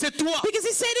avait him. dit, c'est toi Because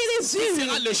he said it is qui you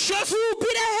seras le chef who will be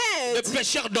the de head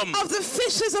pêcheurs d'hommes. of the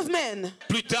fishers of men.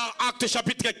 Plus tard, Actes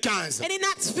chapitre 15, And in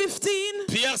Acts 15,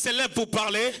 Pierre se lève pour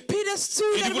parler. Peter stood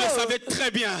Il dit, and vous le wrote savez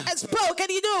très bien. and spoke,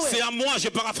 and you know C'est it. à moi, je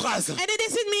paraphrase, And it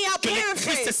isn't me, I'll que le Christ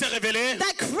paraphrase. s'est révélé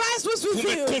That Christ was pour me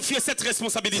revealed confier cette to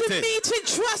responsabilité. me to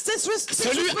entrust this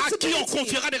Celui à qui on responsibility.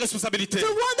 confiera des responsabilités. The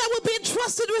one that will be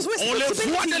entrusted with On le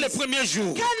voit dès les responsibilities premiers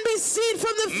jours. can be seen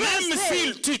from the first Même day.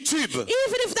 s'il titube,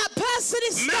 Even if that person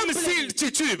is même stumbling. s'il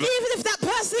titube, Even if that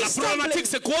person la is stumbling. problématique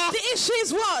c'est quoi? The issue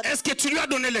is what? Est-ce que tu lui as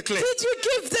donné les clés? Did you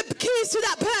give the keys to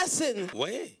that person?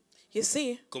 Oui. You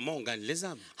see Comment on gagne les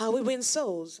âmes? how we win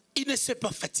souls. Il ne s'est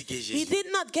pas fatigué, He Jésus. did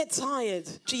not get tired,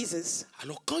 Jesus.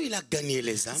 Alors quand il a gagné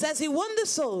les âmes, Says he won the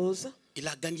souls, il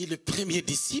a gagné le premier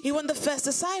disciple. he won the first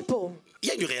disciple. Il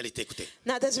y a une réalité, écoutez.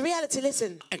 Now there's a reality,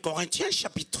 listen. 1 Corinthiens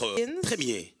chapitre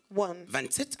 1er, 1,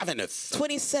 27 à 29.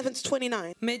 27 to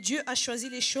 29. Mais Dieu a choisi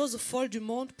les choses folles du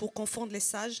monde pour confondre les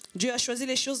sages. Dieu a choisi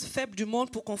les choses faibles du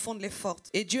monde pour confondre les fortes.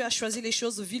 Et Dieu a choisi les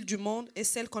choses viles du monde et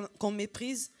celles qu'on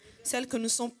méprise, celles que nous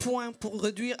sommes point pour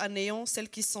réduire à néant celles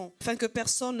qui sont, afin que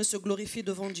personne ne se glorifie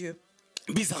devant Dieu.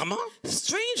 Bizarrement,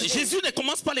 Strangely, Jésus ne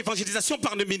commence pas l'évangélisation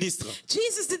par le ministre,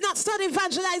 Jesus did not start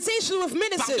evangelization with par le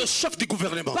ministers, chef du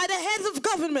gouvernement. by the heads of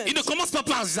government. Il ne commence pas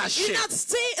par He Zachée. did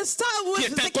not start Qui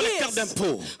with est un collecteur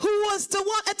d'impôts. who was the one,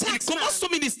 a Il tax commence man, son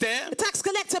ministère, a tax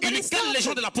collector, but il he gagne les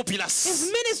gens started de la population.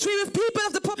 his ministry with people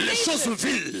of the Les choses population.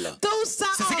 viles. Those that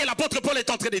C'est ce que are l'apôtre Paul est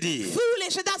en train de dire.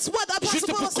 foolish, and that's what the Juste apostle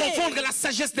pour Paul was saying. confondre la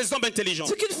sagesse des hommes intelligents.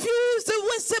 To confuse the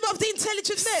wisdom of the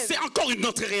intelligent men. C'est encore une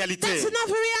autre réalité. That's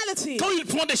another reality. Quand il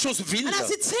prend des choses viles, And as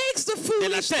he takes the de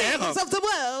la foolish terre, things of the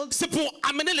world, c'est pour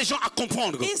amener les gens à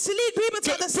comprendre que it's to lead people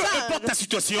to peu importe ta understand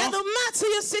situation, that no matter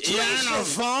your il y a un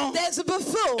situation, avant there's a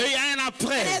before, et il y a un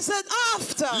après. there's an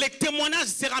after. Le témoignage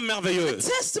sera merveilleux.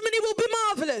 Testimony will be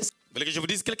marvelous. Vous voulez que je vous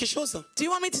dise quelque chose? Do you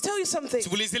want me to tell you something? Si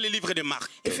vous lisez les livres de Marc,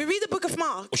 If you read the book of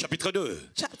Mark, au chapitre 2,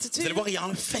 chapter vous allez 2, voir, il y a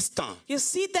un festin you'll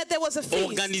see that there was a feast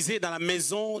organisé dans la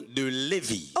maison de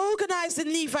Lévi. organized in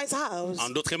Levi's house, En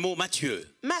d'autres mots, Matthieu.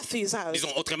 Matthew's house,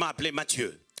 Disons autrement appelé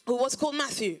Matthieu. who was called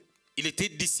Matthew. Il était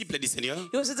disciple du Seigneur.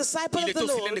 He was a disciple Il of était the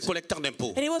aussi Lord, l'un des collecteurs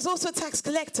d'impôts. and he was also a tax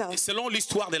collector. Et selon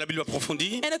l'histoire de la Bible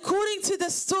approfondie, And according to the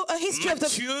history of the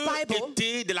Matthieu Bible,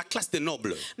 était de la classe des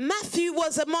nobles. Matthew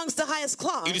was amongst the highest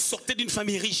class. Il sortait d'une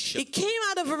famille riche. He came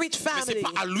out of a rich Mais ce n'est family,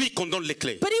 pas à lui qu'on donne les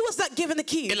clés. but he was not given the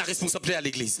keys Et la responsabilité à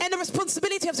l'église. and the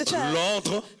responsibility of the church,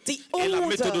 L'ordre the et la order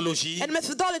méthodologie and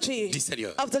methodology du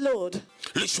Seigneur. of the Lord.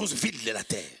 Les choses vides de la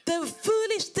terre. The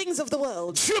foolish things of the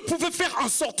world. Dieu pouvait faire en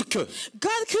sorte que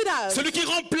God could have celui qui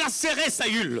remplacerait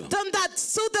Saül, done that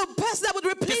so the person that would que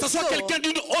replace ce soit Saul, quelqu'un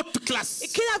d'une haute classe.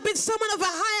 it could have been someone of a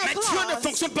higher Mais Dieu ne class.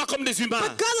 fonctionne pas comme des humains.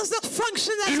 But God does not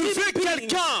function as Il human veut beings.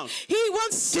 quelqu'un He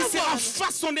wants qui sera someone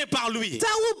façonné par lui. that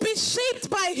will be shaped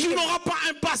by Qui him, n'aura pas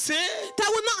un passé that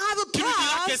will not have a qui lui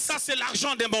dira que past, ça c'est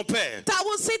l'argent de mon père. that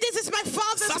will say, this is my Ça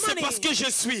father's c'est money. parce que je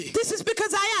suis. This is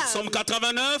because I am. Psaume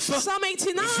 89, Psalm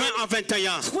 89, 20 à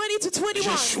 21. 20 to 21.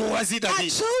 J'ai choisi I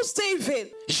David. chose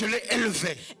David Je l'ai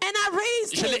élevé. and I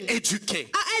raised Je him. l'ai éduqué.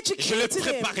 I Je l'ai educated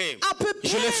him. préparé. I prepared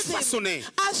Je l'ai him. façonné.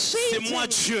 I C'est shaped moi him.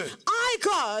 Dieu I,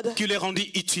 God, qui l'ai rendu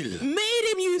utile. made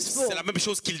him useful. C'est la même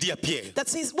chose qu'il dit à Pierre.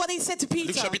 That's what he said to Luc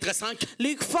Peter. chapitre 5,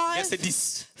 Luke 5, verset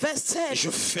 10. verse 10. Je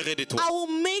ferai de toi I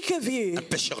will make of you un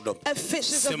pêcheur d'hommes. a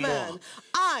fisher C'est of moi. men.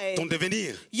 Ton I,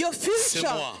 devenir, your c'est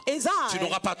future moi. is I. Tu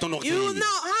n'auras pas ton orgueil. You will not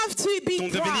have to be Ton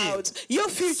devenir, proud. Your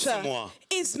future c'est moi.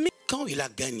 is me. quand il a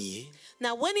gagné,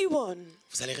 Now, when he won,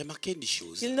 vous allez remarquer une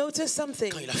chose. you'll notice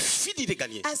something. Quand il a fini de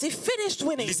gagner, As he finished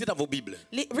winning, lisez dans vos Bibles.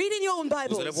 read in your own Vous allez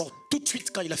Bibles, voir tout de suite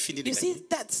quand il a fini de you gagner. see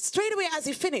that straight away as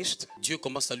he finished, Dieu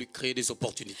commence à lui créer des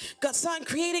opportunités. God started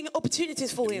creating opportunities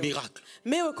for him. Miracles.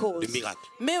 Miracles. De miracles.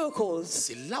 Miracles.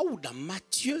 C'est là où dans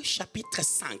Matthieu chapitre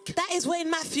 5, That is where in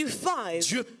Matthew 5,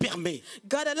 Dieu permet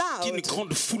God qu'une allowed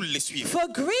grande foule les suive. for a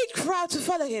great crowd to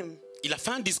follow him. Il a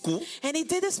fait un discours And he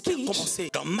did a qui a speech commencé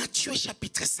dans Matthieu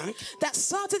chapitre 5 that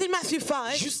started in Matthew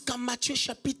 5 jusqu'à Matthieu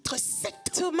chapitre 7.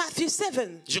 to Matthew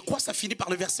 7. Je crois que ça finit par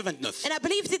le verset 29. And I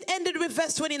believe it ended with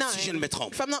verse 29, Si je ne me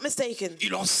trompe. if I'm not mistaken.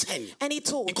 Il enseigne. And he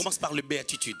taught. Il commence par le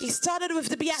béatitude. He started with the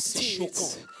C'est Beatitudes.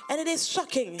 choquant. And it is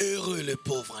shocking. Heureux le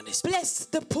pauvre en esprit.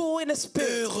 Blessed the poor in the spirit.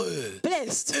 Heureux.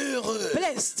 Blessed. Heureux.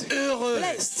 Blessed. Heureux.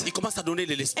 Blessed. Il commence à donner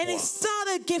de And he l'espoir.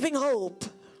 started giving hope.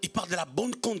 Il parle de la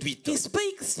bonne conduite. He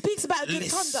speaks about good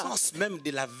conduct. L'essence même de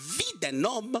la vie d'un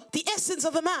homme, The essence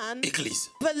of a man,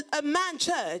 église. a man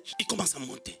church. Il commence à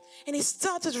monter. And he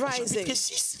started rising. Chapitre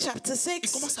 6. Chapter Il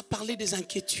 6. commence à parler des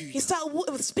inquiétudes. He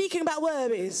started speaking about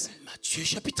worries. Matthieu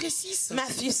chapitre 6.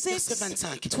 Matthew 6, Verset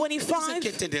 25. Ne 25. vous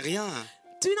inquiétez de rien.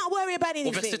 Do not worry about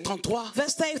Au verset anything. 33.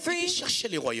 Verse 33. Cherchez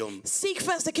les royaumes. Seek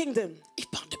first the kingdom. Il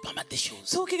parle de pas mal de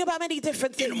choses. Talking about many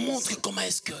different Il things. montre comment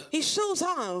est-ce que He shows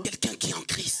how quelqu'un qui est en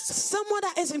Christ someone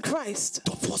that is in Christ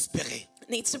doit prospérer.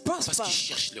 needs to Parce prosper. qu'il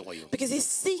cherche le royaume. Because he's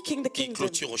seeking the Il kingdom.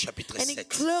 clôture au chapitre And he 7.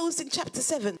 closed in chapter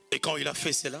 7. Et quand il a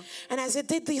fait cela, And as he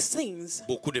did these things,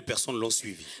 beaucoup de personnes l'ont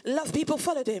suivi. a lot of people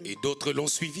followed him. Et d'autres l'ont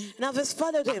suivi And others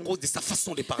followed à him cause de sa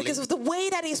façon de parler. because of the way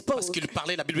that he spoke. Parce qu'il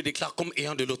parlait, la Bible déclare, comme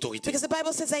ayant de l'autorité. Because the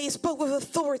Bible says that he spoke with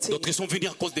authority. D'autres sont venus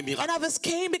à cause des And miracles. others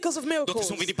came because of D'autres miracles.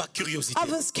 sont venus par curiosité.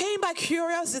 Others came by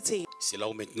curiosity. C'est là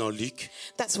où maintenant Luc,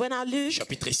 That's when our Luke,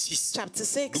 chapitre 6, chapter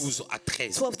 6, 12 à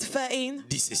 13, 12 to 13,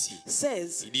 dit ceci.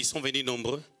 says, Il dit, ils sont venus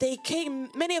nombreux. they came,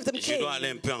 many of them Je dois aller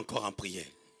came, un peu encore en prière.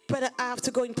 but I have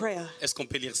to go in prayer. Est-ce qu'on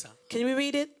peut lire ça? Can we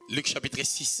read it? Luc chapitre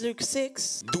 6, Luke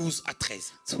 6, 12 à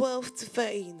 13. 12 to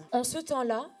 13. En ce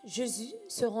temps-là, Jésus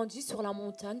se rendit sur la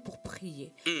montagne pour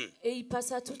prier. Et il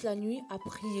passa toute la nuit à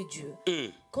prier Dieu.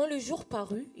 Quand le jour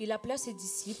parut, il appela ses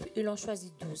disciples et en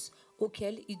choisit 12,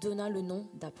 auxquels il donna le nom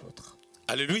d'apôtres.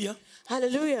 Alléluia.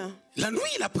 Hallelujah. La nuit,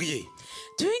 il a prié.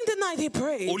 During the night he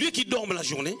prayed. Au lieu qu'il dorme la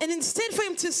journée, And instead for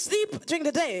him to sleep during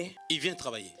the day, il vient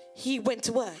travailler. he went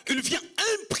to work. Il vient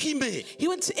imprimer He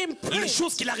went to les imprint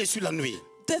choses qu'il a reçues la nuit.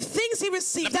 the things he La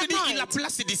received Bible that dit qu'il night. appela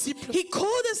ses disciples, He called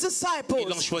his il en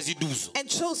disciples choisit 12, and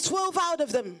chose 12 out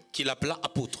of them qu'il appela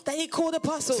apôtres. that he called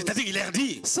apostles. C'est-à-dire, il leur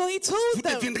dit, So he vous told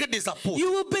them, deviendrez des apôtres.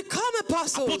 you will become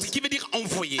apostles. Apôtres qui veut dire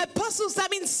envoyé. Apostles, that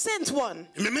means sent one.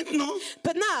 Mais maintenant,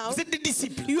 But now, vous êtes des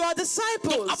disciples. you are Donc,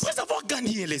 disciples. après avoir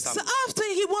gagné les âmes, So after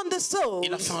he won the souls,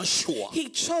 il a fait un choix he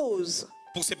chose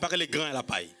pour séparer les grains et la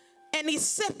paille. and he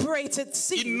separated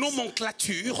seeds. Une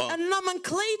nomenclature A pour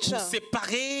nomenclature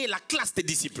séparer la classe des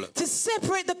disciples. to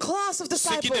separate the class of Ceux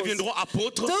qui disciples. deviendront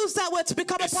apôtres Those that were to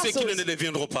become et ceux qui ne le apostles.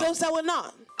 deviendront pas. Those that were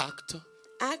not. Acte,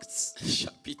 Acts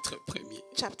chapitre 1er.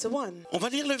 chapter 1. On va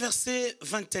lire le verset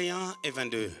 21 et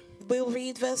 22. We'll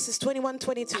read verses 21,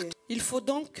 22. Il faut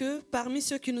donc que, parmi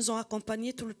ceux qui nous ont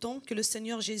accompagnés tout le temps que le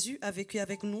Seigneur Jésus a vécu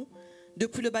avec nous,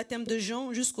 depuis le baptême de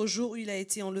Jean jusqu'au jour où il a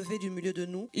été enlevé du milieu de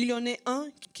nous, il y en ait un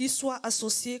qui soit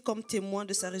associé comme témoin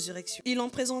de sa résurrection. Ils en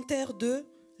présentèrent deux,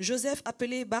 Joseph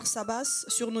appelé Barsabas,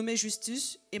 surnommé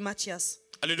Justus, et Matthias.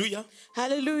 Alléluia.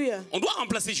 Hallelujah. On doit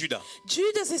remplacer Judas.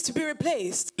 Judas is to be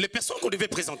replaced. Les personnes qu'on devait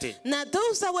présenter Now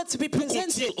those that were to be pour qu'on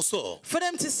presented, tire au sort, for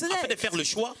them to afin de select, faire le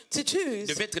choix, to choose,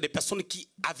 devaient être des personnes qui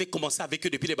avaient commencé avec eux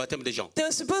depuis le baptême de Jean. they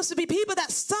were supposed to be people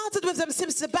that started with them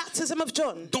since the baptism of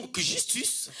John. Donc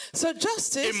Justus So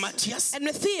Justus et Matthias and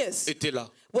Matthias étaient là.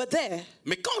 were there.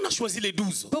 Mais quand on a choisi les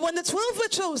 12, But when the 12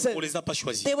 were on ne chosen, les a pas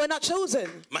choisis. they were not chosen.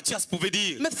 Matthias pouvait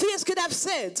dire, Matthias could have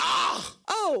said, ah,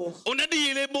 oh, on a dit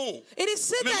il est bon. it is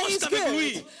said Mais that moi, he's j'étais avec good.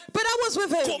 lui. But I was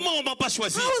with him. Comment on m'a pas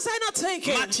choisi? How was I not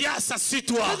taken? Matthias,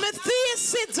 assis-toi. But Matthias,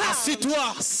 sit down.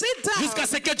 Assis-toi. Sit down. Jusqu'à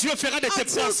ce que Dieu fera de tes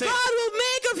Until God pensées. will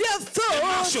make of your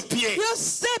marche thoughts au pied. your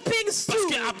stepping Parce stool.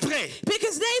 qu'après,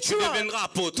 Because tu later on, deviendras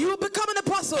apôtre. you will become an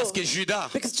apostle. Parce que Judas,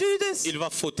 Because Judas il va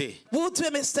fauter. will do a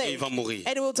Et mistake il va mourir.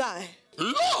 and he will die.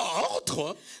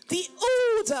 L'ordre The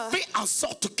order fait en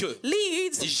sorte que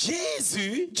leads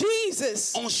Jésus,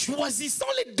 Jesus en choisissant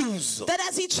les 12, that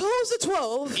as he chose the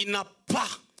 12, il n'a pas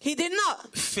he did not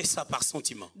fait ça par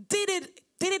sentiment. did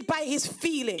it by his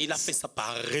feelings, Il a fait ça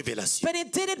par révélation. but he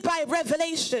did it by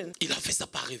revelation. Il a fait ça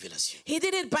par révélation. He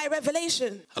did it by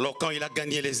revelation. Alors quand il a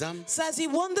gagné les âmes, So as he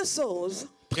won the souls,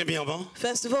 premièrement,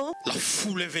 first of all, la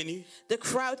foule est venue. the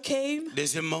crowd came.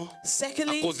 Deuxièmement, à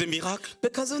Secondly, cause des miracles,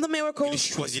 because of the il miracles,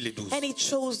 choisit les 12. and he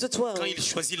chose the 12. Quand il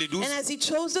choisit les 12, And as he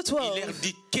chose the il leur 12,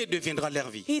 dit que deviendra leur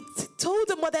vie he told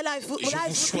them what their life would Je vous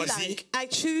be choisis like. I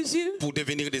choose you pour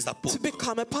devenir des to apôtres,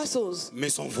 become apostles,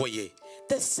 mais envoyés.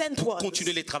 the sent ones.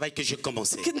 Continuer le travail que j'ai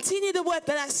commencé. Continue the work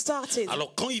that I started.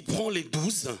 Alors quand il prend les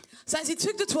 12, So as he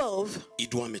took the 12, il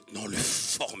doit maintenant le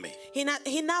former he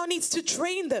now needs to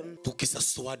train them pour que ce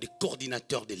soit des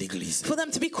coordinateurs de l'église, for them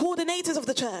to be coordinators of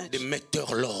the church, des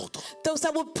metteurs l'ordre, those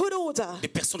that will put order, des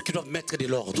personnes qui doivent mettre de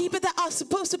l'ordre, people that are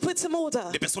supposed to put some order.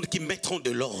 des personnes qui mettront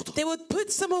de l'ordre. They would put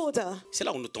some order. C'est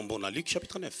là où nous tombons dans Luc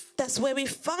chapitre 9, That's where we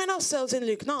find ourselves in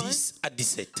Luke 9, 10 à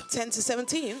 17. 10 to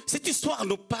 17. Cette histoire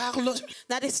nous parle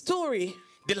Now this story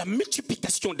de la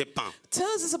multiplication des pains.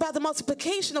 tells us about the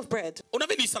multiplication of bread. On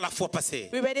avait lu ça la fois passée.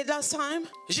 We read it last time.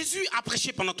 Jésus a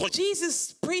prêché pendant 3 jours.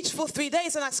 Jesus preached for 3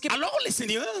 days and I skipped. Alors le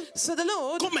Seigneur, So the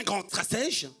Lord, comme un grand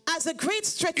stratège, as a great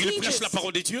il prêche strategist, la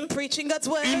parole de Dieu. preaching God's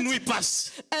word, Une nuit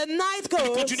passe, a night il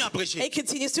goes, continue à prêcher. he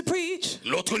continues to preach.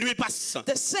 L'autre nuit passe,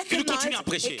 The il second continue à night,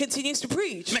 prêcher. he continues to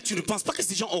preach. Mais tu ne penses pas que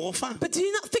ces gens auront faim. But do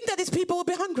you not think that these people will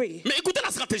be hungry? Mais écoutez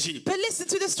la stratégie. But listen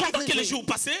to the Pendant que les strategy. jours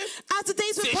passaient, As the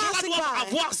days were ces gens-là passing doivent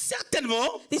by, avoir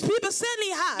certainement these people certainly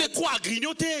de had quoi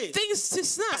grignoter. things to Parce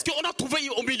snack. qu'on a trouvé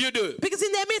au milieu d'eux Because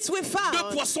in their midst we 2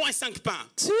 found poissons et 5 pains.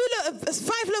 5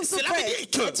 loaves of Cela veut bread dire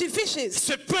que and 2 fishes.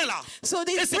 ce pain-là So et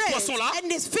these ces bread poissons-là and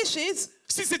these fishes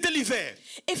Si c'était l'hiver,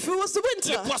 If it was the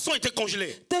les winter, poissons étaient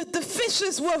congelés. the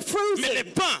fishes were Mais les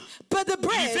frozen. pains, But the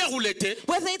bread, l'hiver ou l'été,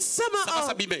 whether it's summer ça va or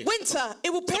s'abîmer. winter,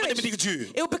 it will ça va perish. devenir dur.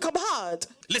 It will become hard.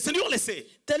 Le Seigneur le sait.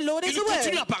 The Lord Il is aware,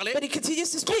 continue à parler but he continues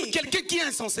to comme speak quelqu'un qui est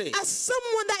insensé. as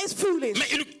someone that is foolish. Mais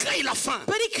il crée la faim.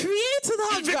 But he created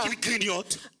Il veut hunger. qu'il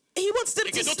grignote He wants them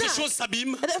et to que d'autres snack. choses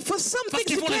s'abîment. And then for some Parce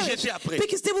things qu'ils to vont les perish, jeter après.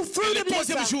 because they will throw Et le them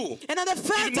troisième later. jour, And on the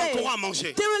third ils day, manqueront à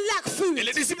manger. they will lack food. Et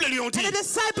les disciples lui ont dit, And the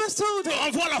disciples told him,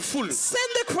 envoie la foule. send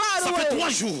the crowd Ça fait 3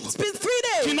 away. jours It's been 3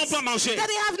 days qu'ils n'ont pas mangé. that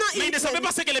they have not Mais ils ne eaten. savaient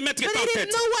pas ce que les maîtres But étaient they en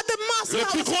didn't tête. know what the master Le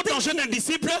plus was gros danger thinking. d'un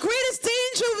disciple, The greatest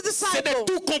danger of a c'est de disciple,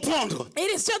 tout comprendre. it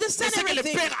is to C'est understand ce que le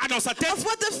everything Père a dans sa tête. of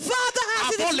what the Father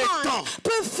has Avant in les his temps. mind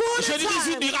before Je the lui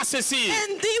time. dira ceci.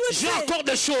 And he would J'ai say, encore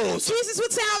des choses Jesus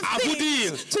would say, I à have vous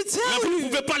dire. things to Mais tell vous ne you,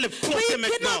 pouvez pas les but porter you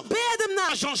maintenant. cannot bear them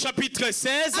now. Jean chapitre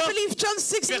 16, I believe John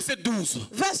 6, verset 12.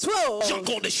 verse J'ai 12.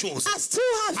 encore des choses. I still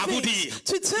à have vous things dire.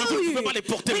 to Mais tell vous ne you, pouvez pas les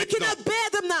porter but you maintenant. cannot bear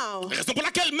them now. Raison pour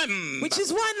laquelle même, Which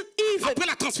is one even après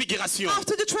la transfiguration,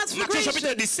 after the Matthieu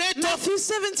chapitre transfiguration, 17, Matthew il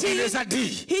 17, les a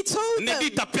dit, he told ne them,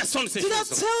 dites à personne ces do not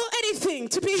choses. tell anything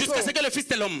to people Jusqu'à ce que le Fils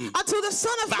de l'homme until the Son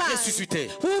of va Man ressusciter.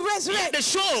 will Il y a resurrect. des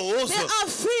choses There are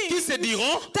qui things se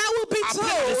diront that will be après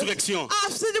la told résurrection.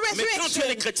 after the Mais quand tu es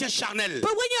les resurrection. chrétiens charnels, But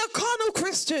when you're a carnal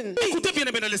Christian, écoutez bien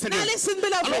le Seigneur. now listen,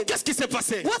 Alors beloved, qu'est-ce qui s'est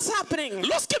passé? what's happening?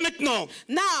 Lorsque maintenant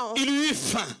Now, il eut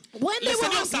faim, when le they were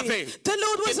Seigneur hungry, savait. the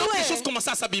Lord Et was donc les aware choses commençaient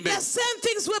à s'abîmer. that some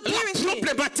things were La perishing.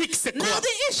 problématique c'est quoi? Now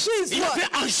the issue is Il y what?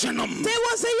 avait un jeune homme. There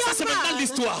was a Ça c'est young maintenant man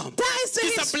l'histoire. that is the Qui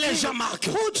s'appelait history Jean-Marc.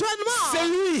 called John C'est Mark.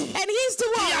 lui And he's the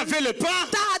qui one avait le pain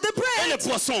that had the et le bread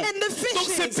poisson. and the Donc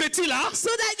ces fishes. petits-là So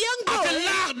that young avaient boy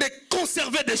l'art de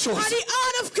conserver des choses. had the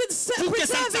art of Pour que ça ne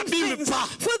preserving s'abîme things pas.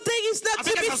 for things not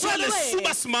Avec to be que ça soit thrown le away.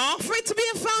 soubassement For it to be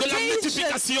a de la foundation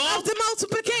multiplication of the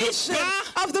multiplication de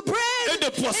pain of the bread et de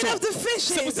poissons. and of the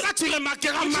C'est pour fishes. cela que tu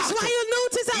remarqueras Which is Marc. why you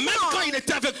notice that Même quand Mark, il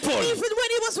était avec Paul, even when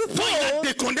he was with quand il a Paul,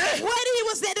 déconné, when he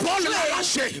was there to Paul l'a betray,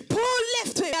 lâché. Paul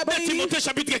left him. I De believe. Timothée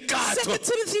chapitre 4. 2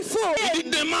 Timothy 4. Il dit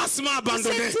Demas m'a He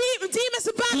abandonné said, Demas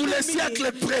pour abandoned les me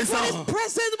siècles for présents. his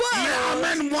present Mais world.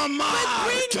 amène-moi But Marc.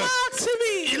 bring Mark to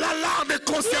me. Il a l'art de He has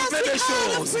conserver des the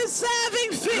art of choses. preserving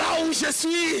things. Là où je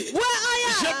suis, Where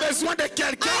I j'ai am, besoin de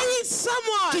quelqu'un I need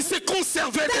someone qui sait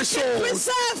conserver des that can choses.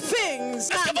 preserve things.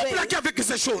 Est-ce que vous plaquez avec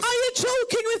ces choses? Are you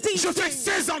joking with these Je fais things?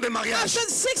 16 ans de I've mariage done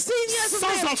 16 years of sans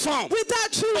marriage enfants.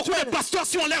 without Pourquoi les children. pasteurs,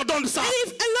 si on leur donne ça, And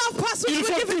if a lot of pastors ils were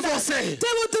vont given that, divorcer?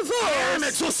 they will Ah,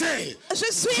 mais divorce. Exaucé, Je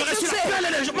suis je reçois Exaucé.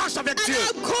 l'appel et je marche avec And Dieu.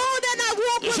 I'm called and I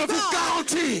walk with Je vous God.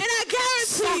 garantis, And I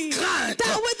sans guarantee crainte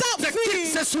that without de qui que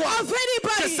fear ce soit, of que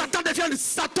anybody, Satan devienne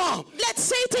Satan, let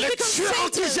Satan le become tueur en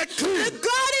qui Satan. j'ai cru, The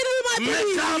God in whom I me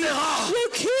believe gardera.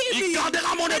 will keep Il me.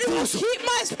 gardera mon And he will épouse keep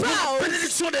my pour la spouse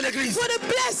bénédiction de l'église. for the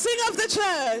blessing of the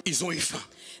church. Ils ont eu faim.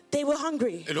 They were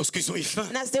hungry. Et lorsqu'ils ont eu faim,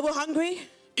 And as they were hungry,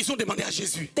 ils ont demandé à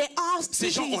Jésus. they asked Ces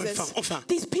gens ont Jesus, faim, ont faim.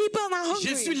 these people are hungry.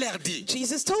 Jésus leur dit,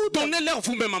 Jesus told them, donnez-leur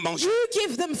vous-même à manger. you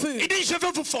give them food. Il dit, je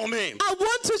veux vous former. I want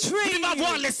to Vous train devez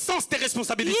avoir you. l'essence des You need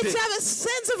responsabilités. to have a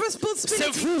sense of responsibility.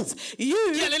 C'est vous You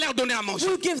qui allez leur donner à manger.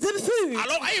 will give them food.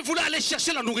 Alors, ils voulaient aller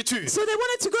chercher la nourriture So they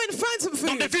wanted to go and find some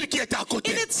dans des food villes qui étaient à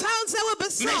côté. in the towns that were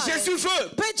beside. Mais Jésus veut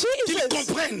But qu'ils Jesus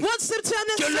comprennent wants them to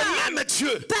que le understand même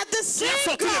Dieu that the qui a same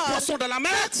sorti les God poissons dans la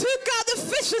mer, that took out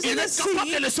the fishes il in the est capable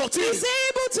de sea les sortir is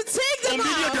able to take them au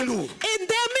milieu out de nous. in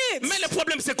their midst. Mais le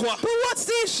problème c'est quoi? But what's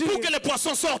the issue? Pour que les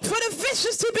poissons sortent, For the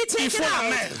fishes to be taken faut la out,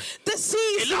 mer. the sea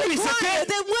Et is là où ils required. étaient,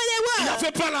 Then where il n'y they were,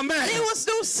 avait pas la mer. there was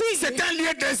no sea. C'était un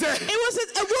lieu désert. It was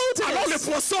a Alors les wilderness.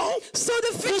 poissons, So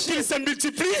the pour qu'ils fishes, se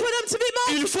multiplient, for them to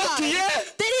be il faut qu'il y multiplied,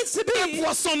 ait there needs to un be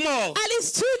poisson mort. at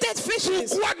least 2 dead fishes.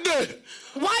 Pourquoi deux?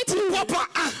 Why 2? Pourquoi pas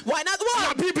un? Why not La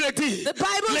one? Bible dit, The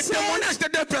Bible les says témoignages de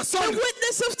deux the personnes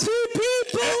witness of 2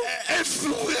 people est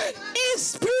vrai.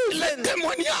 is Les proven.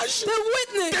 témoignages The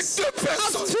witness de 2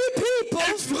 personnes of 2 people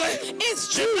est vrai.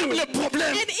 is Et même true. le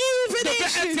problème And even devait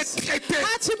issues être traité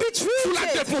had to be sous la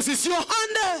treated déposition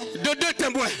under de 2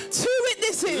 témoins. 2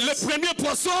 witnesses. Le premier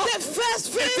poisson The first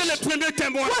était le fish premier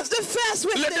témoin. was the first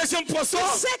Le witness. deuxième poisson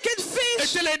The second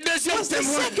fish était le deuxième was the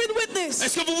témoin. second witness.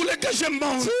 Est-ce que vous voulez que je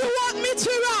monte? Do you want me to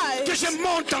Que rise? je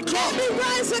monte encore? Let me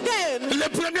rise again. Le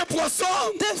premier poisson,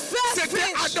 The first c'était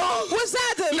fish Adam. was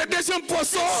Adam. Le deuxième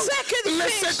poisson, Second le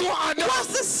fish second Adam. was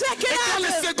the second Et quand le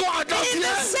Adam. second Adam And in the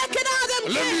vient, second Adam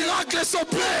le came, miracle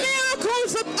s'opère.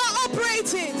 miracles are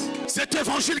operated. Cet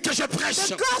évangile que je prêche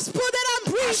The gospel that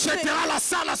I'm preaching achètera la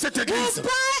salle à cette will église. buy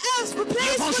us a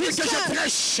place for L'évangile this que je church.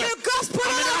 prêche The gospel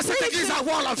amènera that I'm cette église preaching à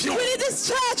voir l'avion. will lead this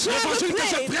church to have a L'évangile que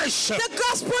je place. prêche The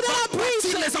gospel that I'm bâtir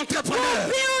preaching les will entrepreneurs.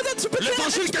 build and to prepare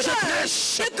L'évangile the que je church.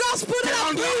 prêche The gospel te that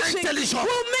I'm rendra preaching intelligent.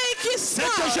 will make you Ce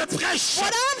smart. que je prêche,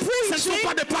 What I'm ce ne sont preaching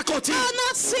pas des pacotilles. are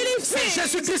not silly C'est things.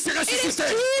 Jésus-Christ It is ressuscité.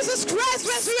 Jesus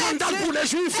Christ Scandale pour resurrected. les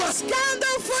Juifs. A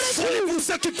scandal for the Folie Jews. pour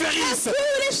ceux qui And périssent.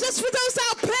 foolishness for those that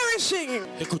are perishing.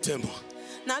 Écoutez-moi,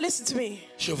 Now listen to me.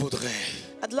 je voudrais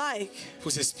I'd like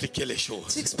vous expliquer les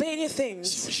choses to explain you things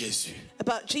sur Jésus.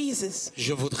 about Jesus.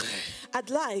 Je voudrais I'd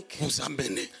like vous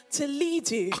amener to lead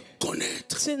you à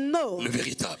connaître to know le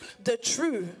véritable. the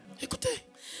true. Écoutez,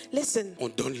 Listen, on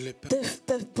donne le pain.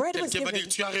 the bread was Quelqu'un va dire, given,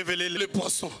 tu as révélé les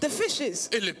poissons the fishes.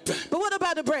 et le pain. But what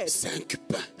about the bread? 5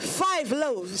 pains. 5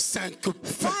 loaves. 5 pains.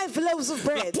 5 loaves of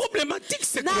La bread. problématique,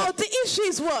 c'est Now quoi? the issue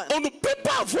is what? On ne peut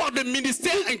pas avoir de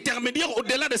ministère intermédiaire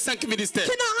au-delà de 5 ministères.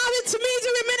 Cannot have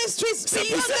intermediary ministries C'est pour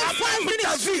beyond cela the 5 même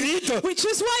ministries. David, Which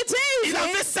is why il avait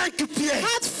David 5 pierres.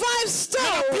 had 5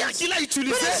 La pierre stones. qu'il a But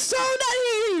utilisée, the stone that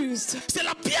he used c'est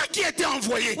la pierre qui a été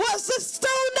envoyée. was the stone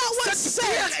that was Cette sent.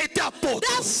 pierre était apôtre.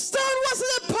 That stone was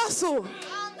an apostle.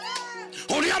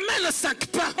 On lui amène 5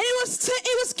 pains. And he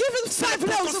was given C'est 5 le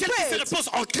loaves of potentiel qui se bread. repose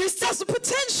en Christ, That's the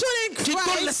potential in qui donne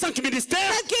les Christ 5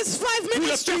 ministères that gives 5 pour le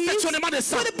ministries perfectionnement des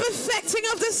for saints. the perfecting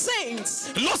of the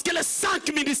saints. Lorsque les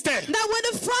 5 ministères Now when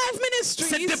the 5 se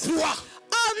ministries déploient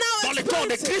are now dans le corps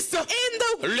de exploited Christ, in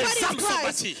the les body âmes of sont Christ,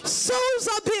 bâties. souls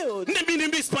are built. Ne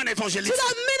minimise pas un Do évangéliste.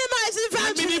 not minimize Ne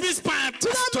evangelism. minimise pas un Do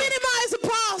not pasteur. minimize a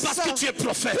Parce que tu pastor. es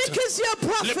prophète. Because you're a Le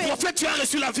prophet. prophète, tu as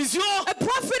reçu la vision. A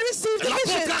prophet received the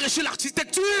L'apôtre a vision. reçu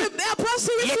l'architecture. The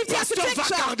apostle Le received the pasteur va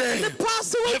architecture. garder. The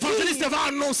pastor will L'évangéliste keep. va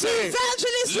annoncer.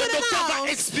 Evangelist Le will docteur va announce.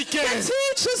 expliquer. The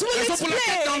teachers will Raison pour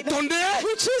laquelle explain. t'entendez,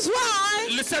 Which is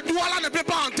why ce doigt-là ne peut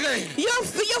pas entrer. your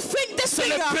finger C'est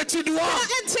le petit doigt.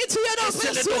 cannot enter to your nose,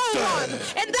 c'est the le small docteur. one.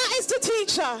 And that is the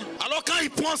teacher. Alors quand il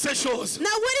prend ces choses, Now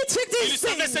when he took il these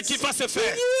savait ce things, qui va se he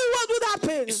faire. knew what would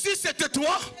happen. Si c'était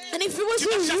toi, And if it was tu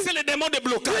vas you, chasser les démons de you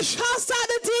blocage. cast out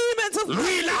the demons of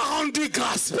Lui, il a blocking. rendu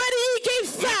grâce. But he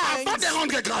gave Mais avant de thanks.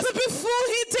 rendre grâce, But before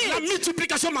he la did,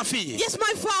 multiplication, ma fille, yes,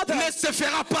 my father, ne se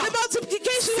fera pas. the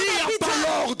multiplication S'il will n'y not a be pas done.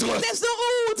 l'ordre, There's no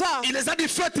order. il les a dit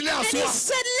faites-les à And he soi.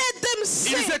 said, let them Ils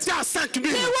sit. étaient à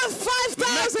 5000. There were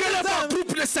 5,000 Mettez-les of par them.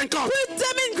 groupe de 50. Put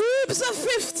them in groups of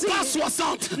 50. Pas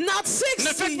 60. Not Ne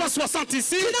faites 60. pas 60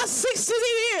 ici, Not 60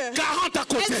 here. 40 à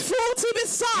côté. And 40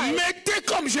 beside. Mettez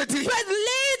comme je dis. But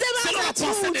lay them Selon as la I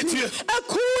pensée told de you, Dieu.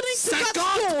 according to 50,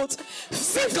 God's thought.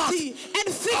 50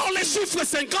 and Or le 50. chiffre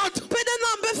 50, But the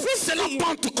number c'est la 50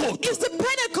 Pentecôte. is the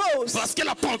Pentecost. Parce que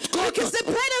la Pentecôte, Because the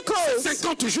Pentecost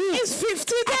 50 jours is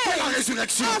 50 après la days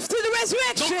résurrection. after the Donc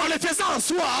resurrection. en les faisant en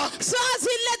soi, So as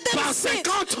he let them par sit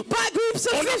 50, by groups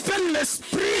of on 50, appelle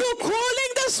l'esprit you're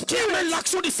calling the qui amène Spirit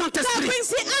l'action du that Saint-Esprit. brings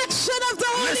the action of the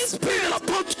Holy L'esprit de la Spirit,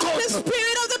 the Pentecôte.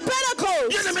 Spirit of the Pentecost.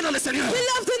 Bien aimé dans le Seigneur.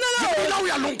 Beloved in the Là Lord, où il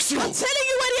y a l'onction, I'm telling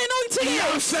you where the anointing il y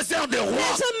a un is. faiseur de rois.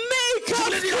 There's a maker Je of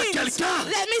voulais dire à things. quelqu'un,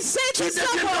 Let me say tu to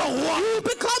deviendras someone, roi. you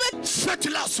become a...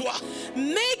 Faites-le à soi.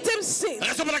 Make them sit.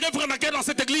 Raison pour laquelle vous remarquez dans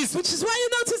cette église, Which is why you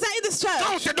notice that in this quand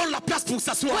on church, te donne la place pour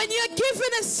s'asseoir, when you're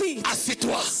given a seat,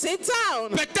 assieds-toi. sit down.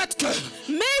 Peut-être que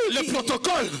le Maybe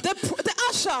protocole the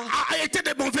usher a été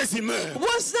de mauvaise humeur.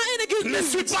 was not in a good Ne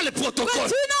suis mood. pas le But protocole.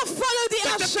 do not follow the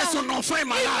Peut-être que usher. son enfant est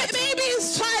malade. Maybe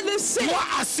his child is sick. Toi,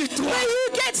 assis-toi. Where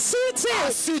you get seated.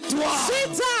 Assis-toi. Sit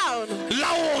down. Là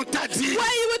où on t'a dit,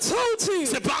 Where you were told to.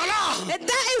 c'est par là And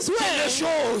that is que where les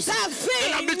choses that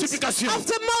de la things multiplication of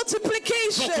the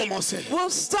multiplication vont commencer. will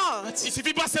start. Il ne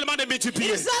suffit pas seulement de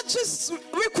multiplier. It's not just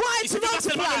required Il to suffit pas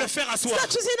seulement multiply. de le faire à It's soi. not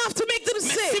just enough to make them Mais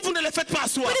si sit. vous ne le faites pas à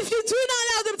soi, But if you do not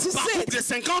allow them to par groupe de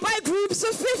sit 50, by groups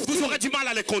of vous 50, aurez du mal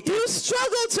à les compter. you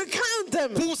struggle to count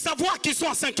them. Pour savoir qu'ils sont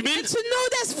à 5000, To know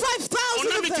there's on 5,000 a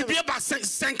of them. multiplié par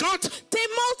 50, They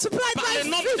multiplied par le by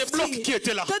nombre de blocs 50. qui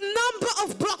étaient là. The number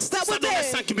of blocks that Ça were donnait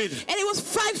there. 5000. And it was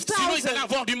Sinon, ils allaient 5,000.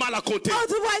 avoir du mal à compter.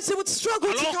 Otherwise, they would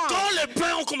struggle to Alors, count. quand les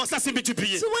pains ont commencé à se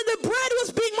multiplier, So when the bread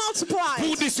was being pour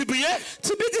multiplied distribuer,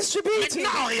 to be distributed,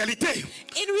 maintenant en réalité,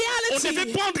 in on devait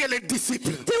reality, prendre les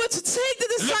disciples, they were to take the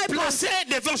le disciples placer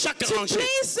devant chaque to rangée.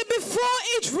 place them before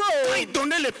each Quand row. ils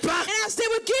donnaient le pain, And as they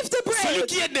would give the celui bread,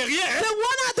 qui est derrière, the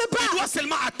one at the il doit back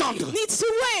seulement attendre. needs to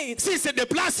wait. S'il se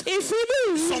déplace, If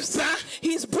he son moves, pain,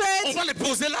 his on bread va les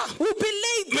poser là, will be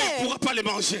laid mais il ne there, pourra pas les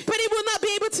manger. but he will not be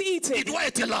able to eat Il it. doit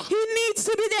être là. He needs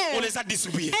to be On there. les a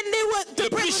distribués. And they were, the Le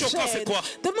bread plus was choquant, c'est shared. quoi?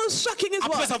 The most shocking is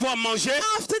Après what? avoir mangé,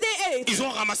 After they ate, ils ont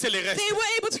ramassé les restes. they were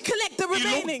able to collect the Ils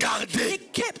l'ont remaining. gardé. They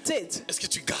kept it. Est-ce que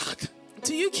tu gardes?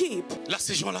 Do you keep? Là,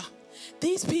 ces gens-là,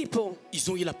 These people,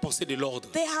 ils ont eu la pensée de l'ordre.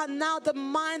 they have now the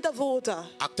mind of order.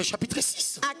 Acte chapitre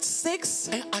 6, Acts 6,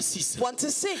 1 à 6. 1 to Il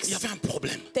y 6. avait un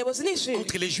problème There was an issue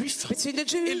entre les Juifs between the et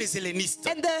Jews les Hellénistes.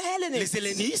 and the Hellenists. Les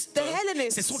Hellénistes, The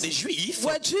Hellenists ce sont des Juifs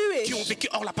were qui ont Jewish vécu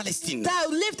hors la Palestine. that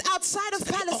lived outside of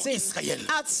C'est-à-dire hors Palestine, Israël.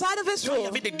 outside of Il y Israel.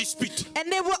 avait des disputes. And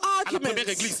there were première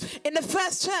arguments église. in the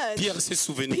first church. Pierre s'est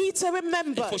souvenu. Peter Il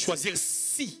remembered. faut choisir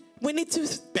 6 We need to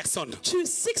personnes choose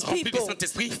 6 remplis du people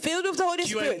Saint-Esprit filled with the Holy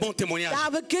qui ont un Spirit bon témoignage. that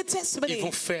have a good Ils testimony.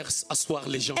 vont faire asseoir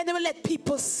les gens And they will let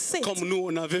people sit comme nous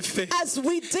on avait fait as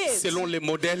we did selon les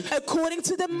modèles according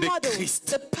to the model, Christ.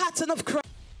 the pattern of pour